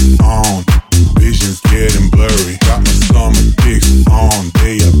kicks on, visions getting blurry. Got my summer kicks on,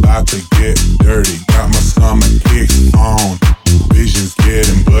 they about to get dirty. Got my summer kicks on, visions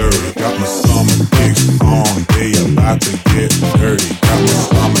getting blurry. Got my summer kicks on, they about to get dirty. Got my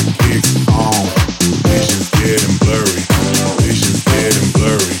summer kicks on, visions getting blurry. Visions getting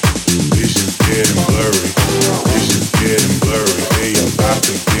blurry. Visions getting blurry. Visions getting blurry. They about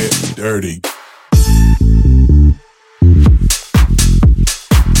to get dirty.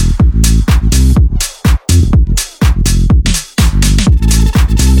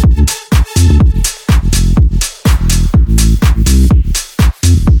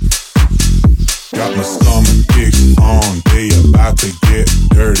 Got my summer kicks on, they about to get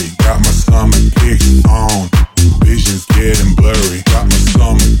dirty. Got my summer kicks on, visions getting blurry. Got my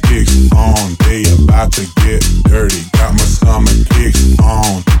summer kicks on, they about to get dirty. Got my summer kicks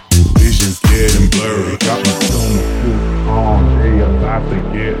on, visions getting blurry. Got my summer kicks on, they about to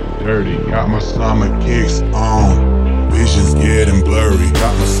get dirty. Got my summer kicks on, visions getting blurry.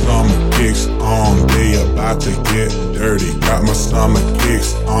 Got my summer kicks on, they about to get dirty. Got my summer kicks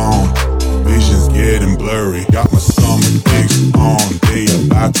on, visions getting blurry. Got my summer kicks on, they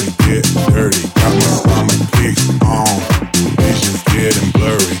about to get dirty. Got my summer kicks on, visions getting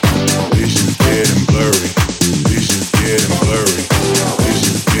blurry. Visions getting blurry. Visions getting blurry.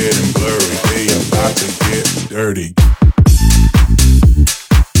 Visions getting blurry. They about to get dirty.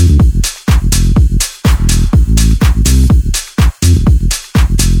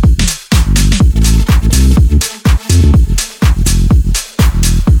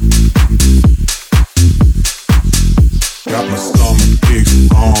 Got my summer kicks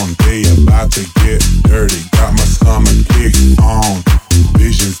on, they about to get dirty. Got my summer kicks on,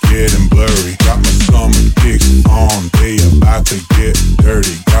 visions getting blurry. Got my summer kicks on, they about to get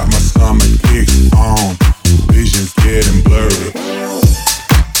dirty. Got my summer kicks on, visions getting blurry.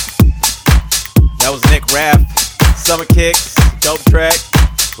 That was Nick Raff, Summer Kicks, dope track.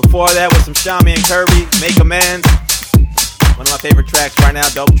 Before that was some Shami and Kirby, Make Amends. One of my favorite tracks right now,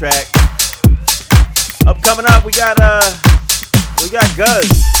 dope track. Coming up, we got Guz.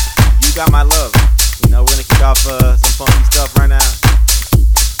 You Got My Love. You know, we're gonna kick off some funky stuff right now,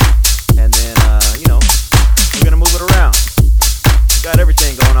 and then we're gonna move it around. We got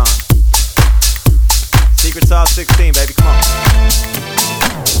everything going on. Secret Sauce 16, baby, come on.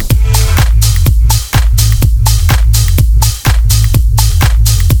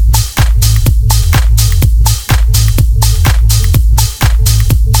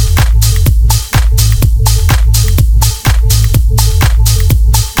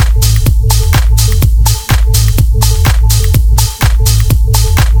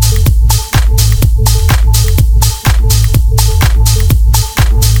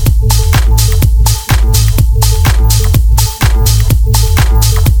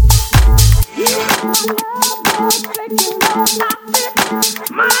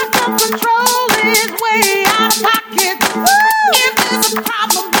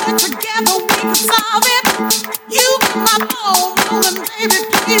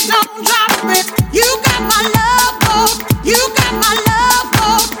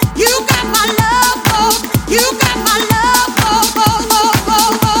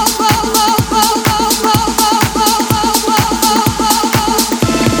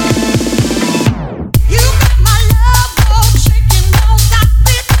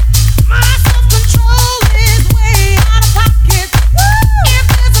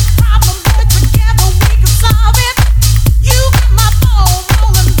 We can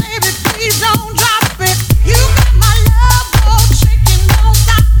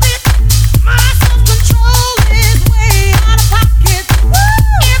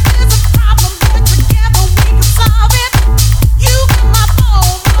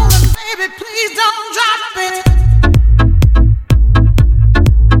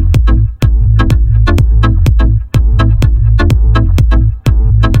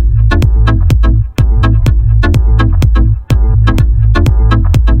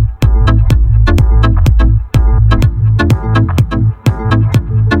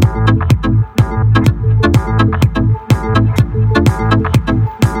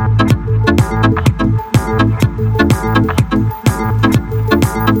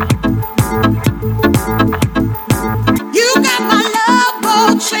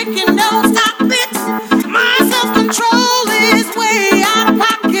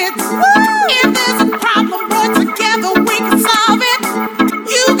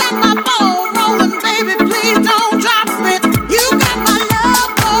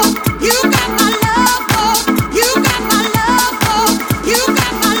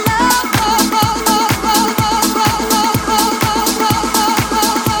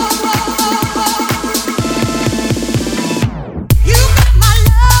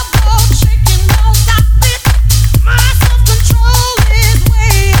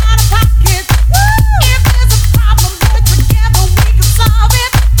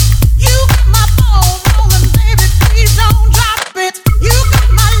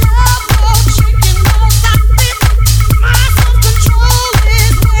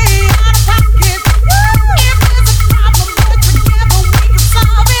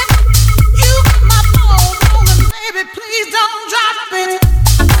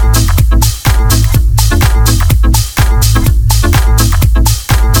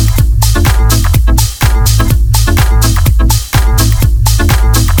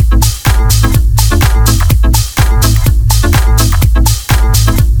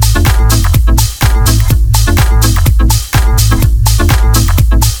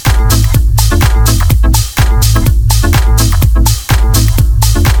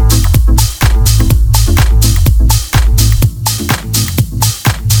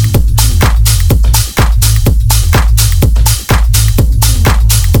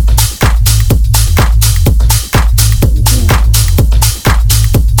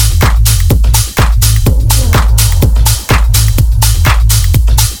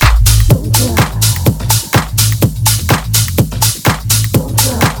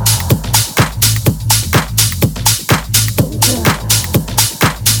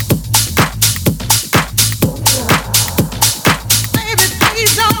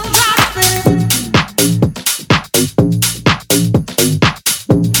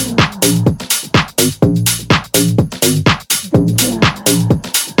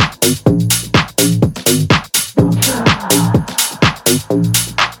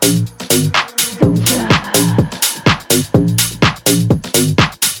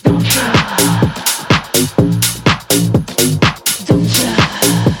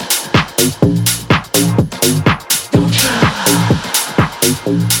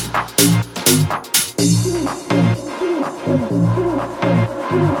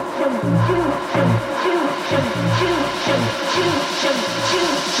Girlfriend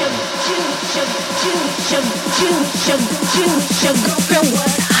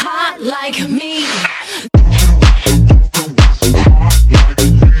was hot like me.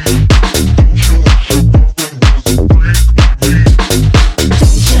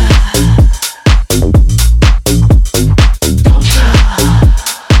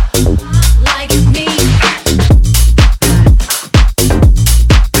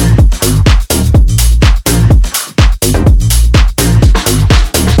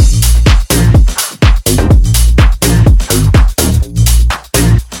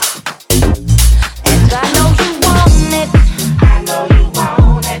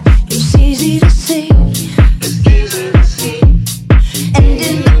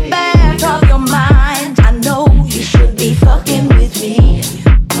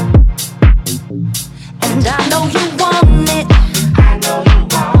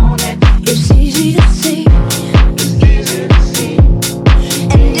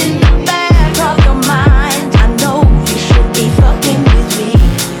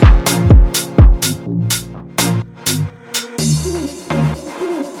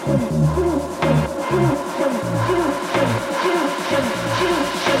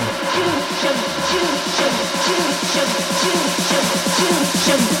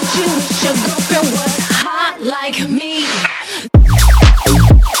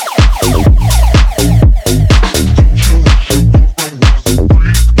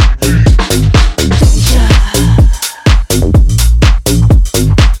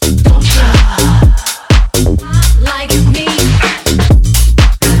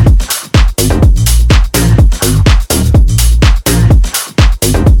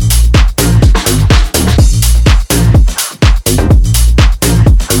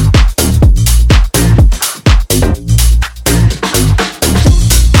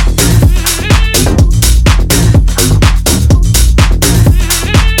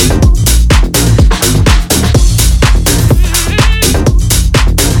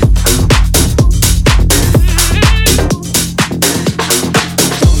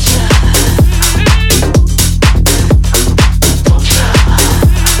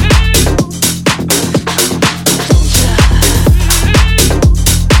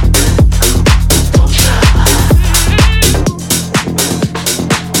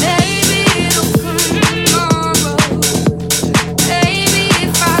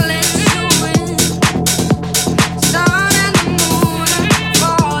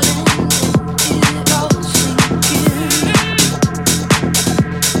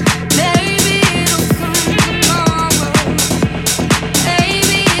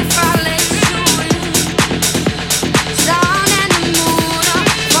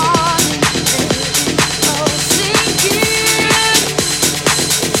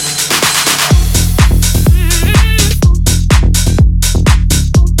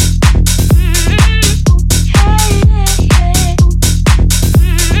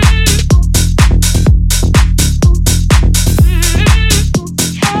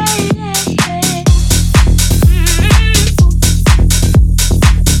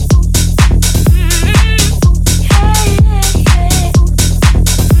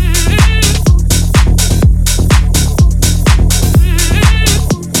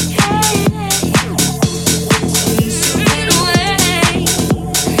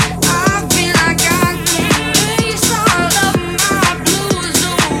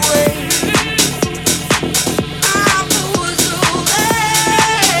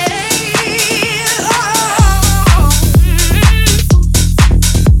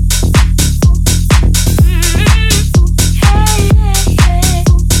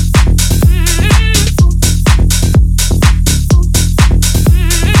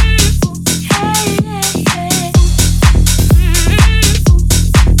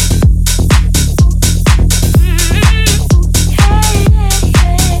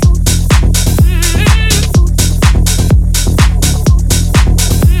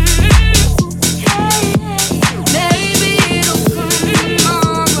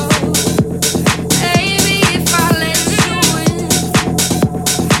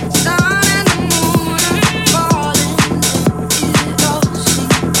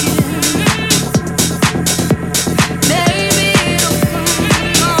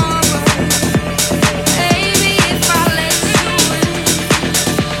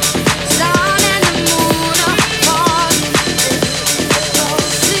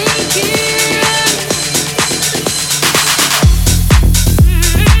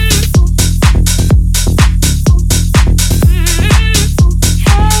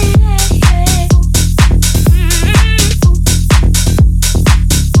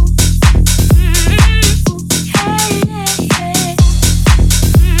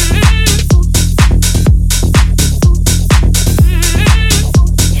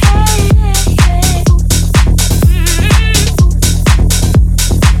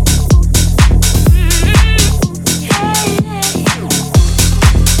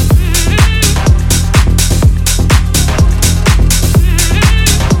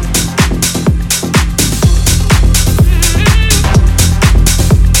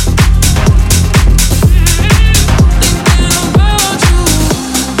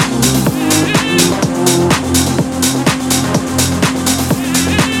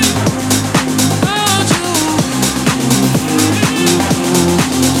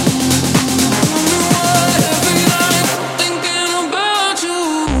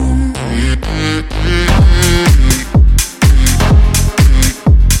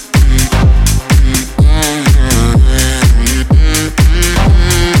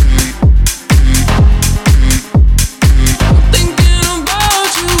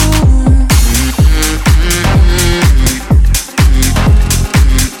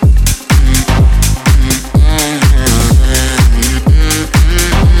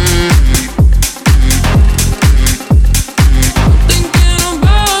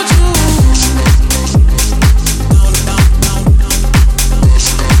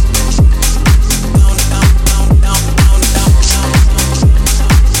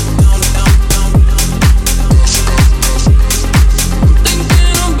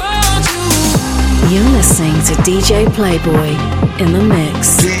 DJ Playboy in the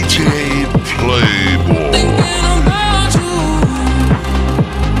mix. DJ Playboy.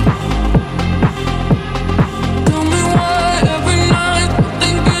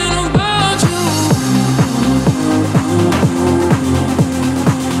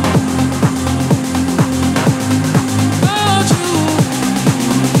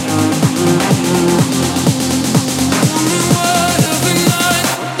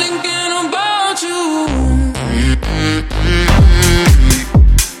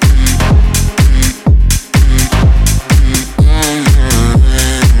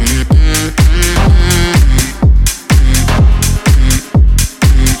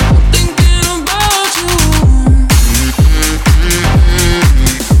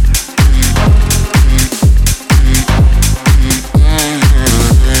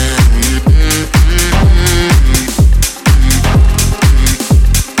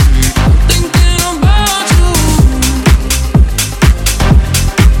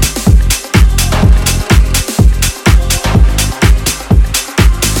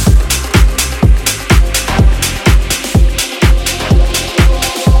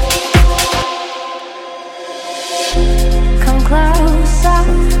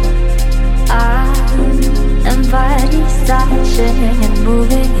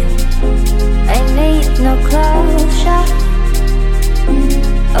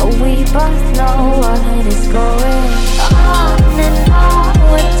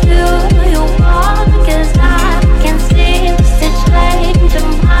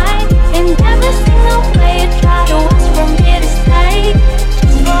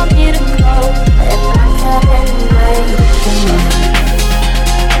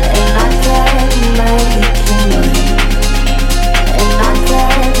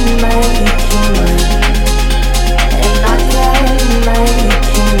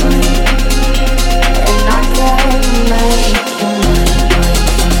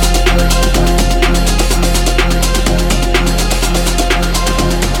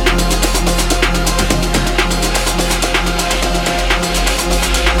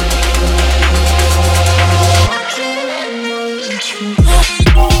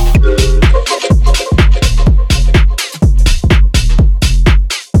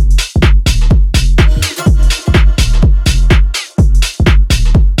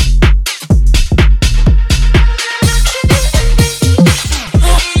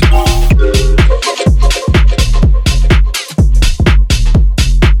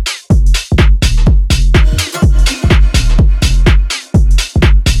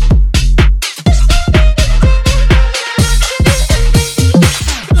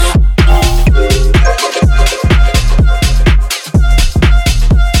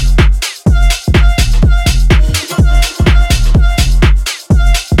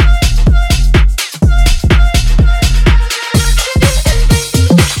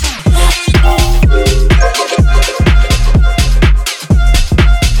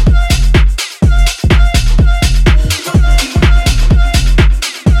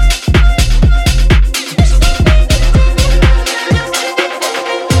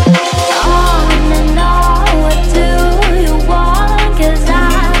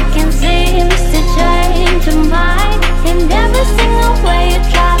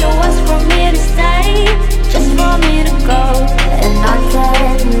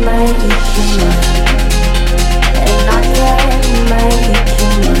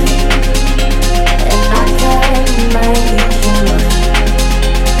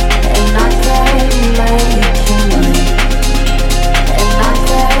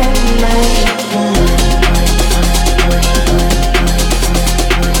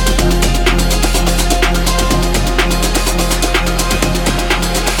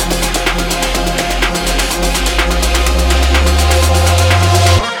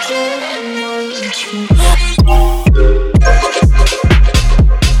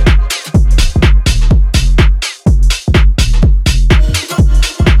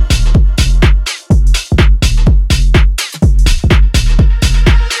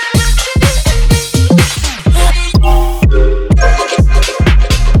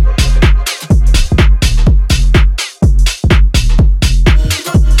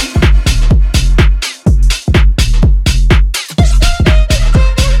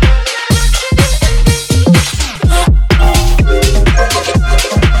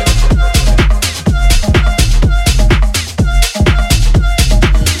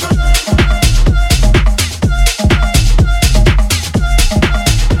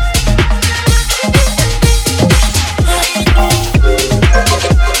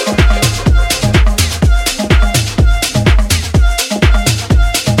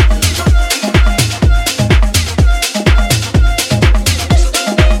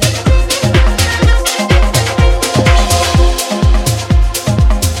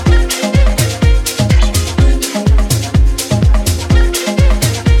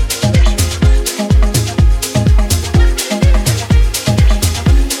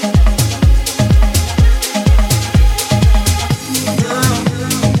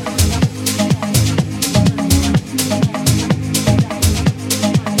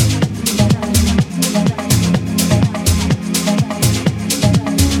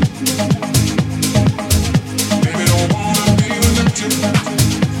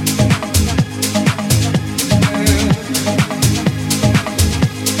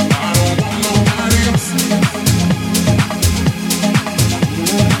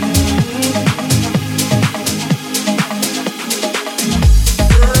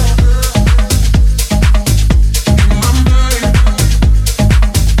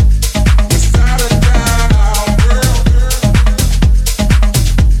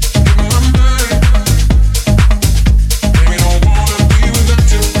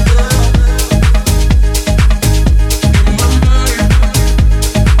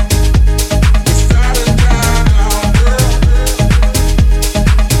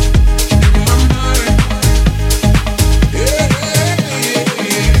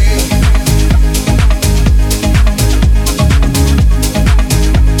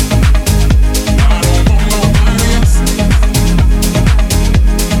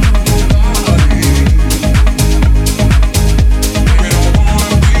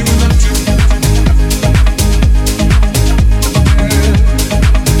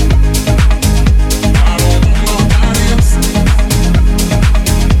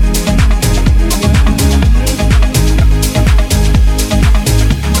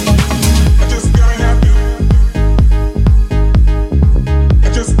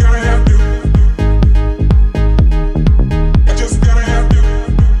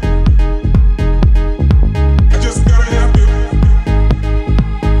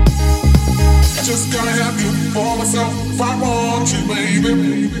 gotta have you for myself. If I want you,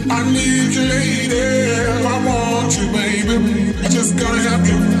 baby, I need you, lady. If I want you, baby, I just gotta have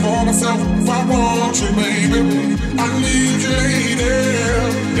you for myself. If I want you, baby, I need you, lady.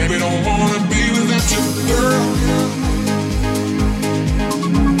 Baby, don't wanna be without you, girl.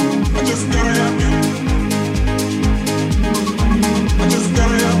 I just gotta have you. I just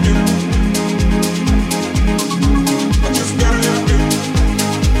gotta have you. I just gotta have you.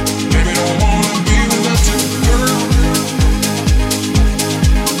 Baby, don't wanna be without you, girl.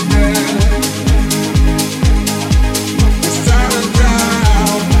 Inside and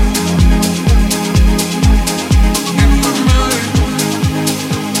out, in my mind.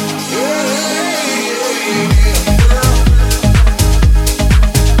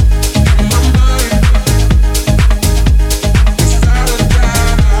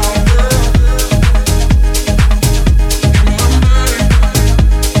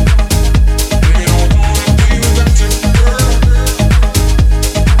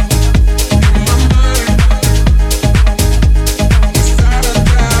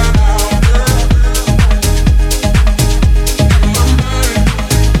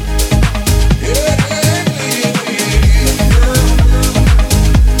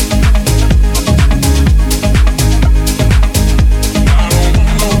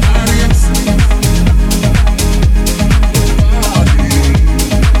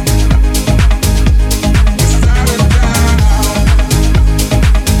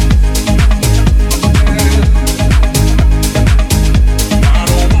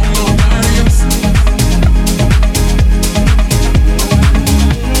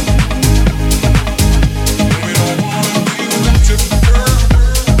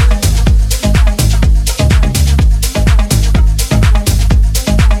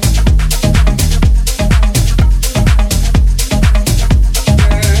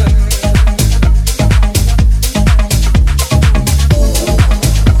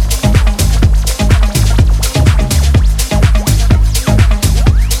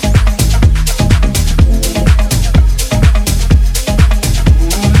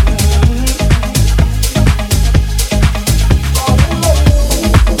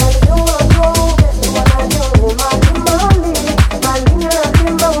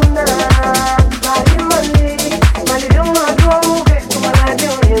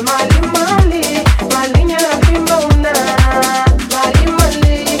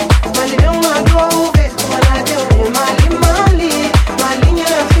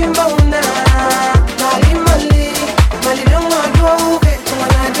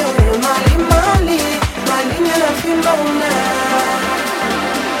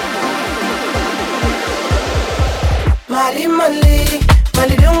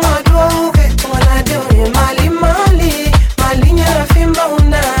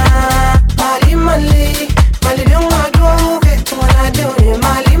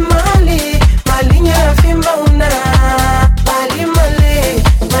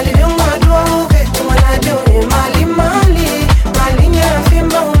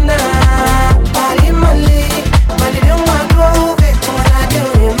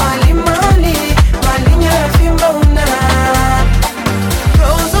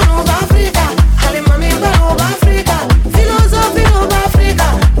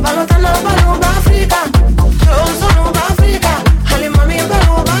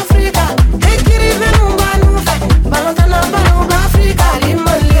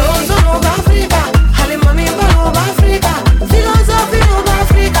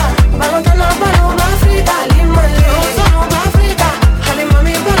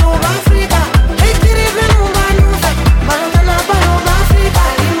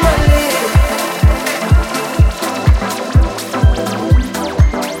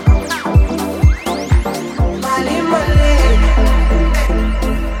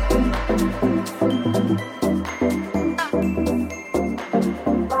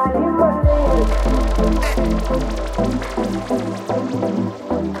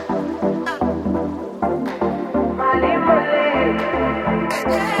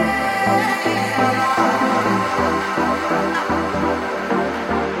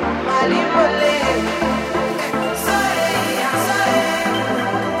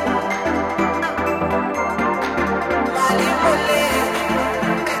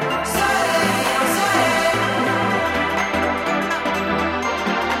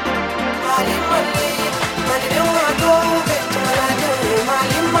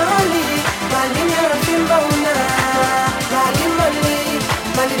 Mali,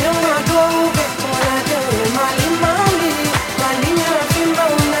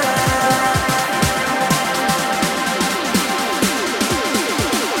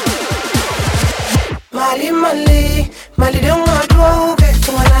 Mali, Mali, Mali don't want to go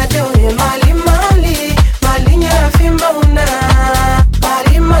to what I do. Mali, Mali, Mali, yeah, Fimba una.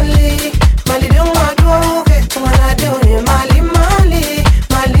 Mali, Mali, Mali don't want to go to what I do. Mali, Mali,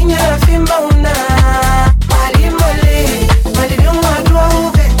 Mali, yeah, Fimba una. Mali, Mali, Mali don't want to go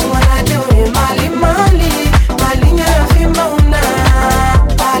to what I do. Mali, Mali, Mali, yeah, Fimba una.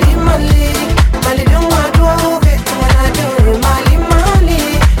 Mali, Mali, Mali don't want to go to what I do. Mali, Mali,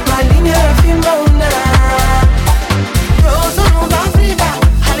 Mali, yeah, Fimba una. Rose of Africa,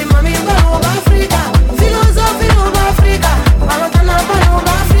 Halimami of Africa, philosophy of Africa, Malatana of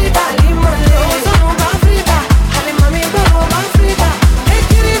Africa, Limale, Rose of Africa, Halimami of Africa,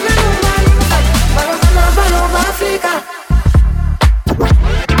 Ekiri of Malatana of Africa.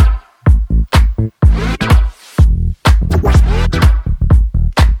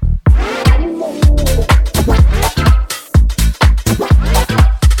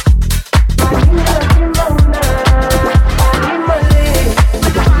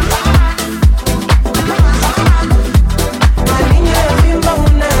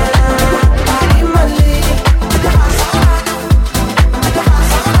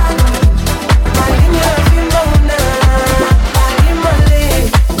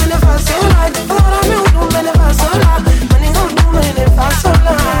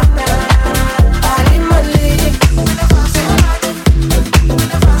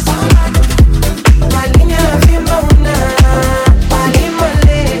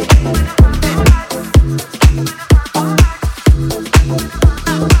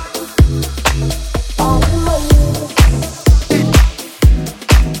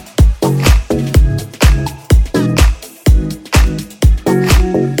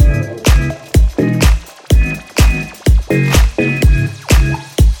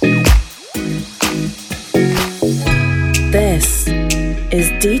 This is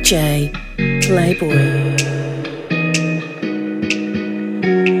DJ Playboy.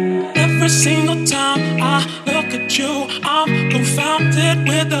 Every single time I look at you, I'm confounded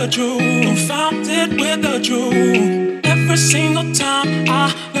with the truth. Confounded with the truth. Every single time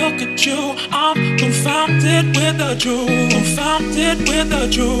I look at you, I'm confounded with the truth. Confounded with the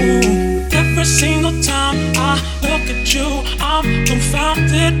truth. Every single time I look at you, I'm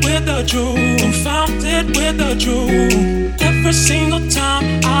confounded with the truth. Confounded with the truth. Every single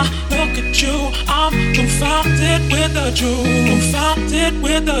time I look at you, I'm confounded with the truth. Confounded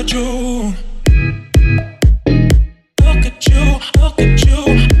with the truth. Look at you, look at you.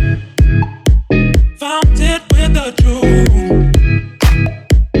 Found it with the truth.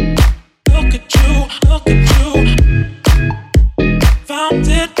 Look at you, look at you. Found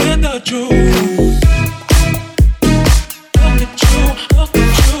it with the truth. Look at you, look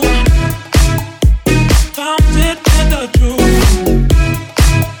at you. Found it with the truth.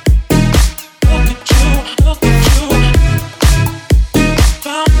 Look at you, look at you.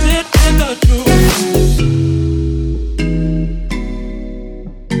 Found it with the truth.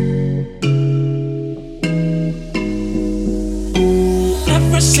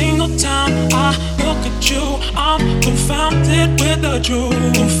 Every single time I look at you, I'm confounded with the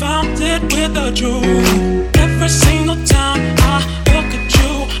truth. Confounded with the truth. Every single time I look at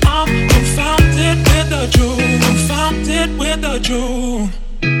you, I'm confounded with the truth. Confounded with the truth.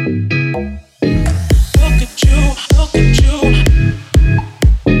 Look at you, look at you.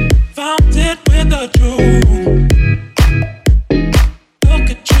 Found it with the truth. Look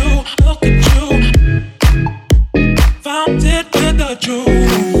at you, look at you. Found it with the truth.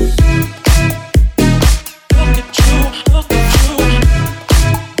 Look at you, look at you.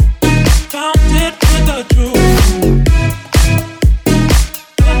 Found it with the truth.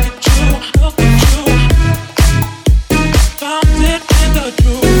 Look at you, look at you. Found it with the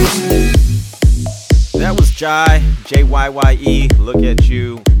truth. That was Jai, Jyye, Look at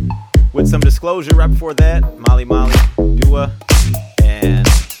You. With some disclosure right before that, Molly Molly, Dua, and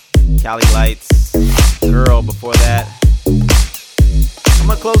Cali Lights, Girl before that. I'm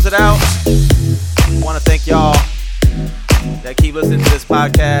gonna close it out. I wanna thank y'all that keep listening to this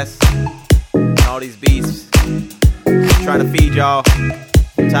podcast and all these beats. Trying to feed y'all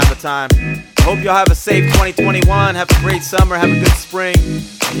from time to time. I hope y'all have a safe 2021, have a great summer, have a good spring,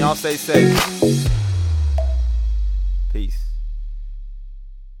 and y'all stay safe. Peace.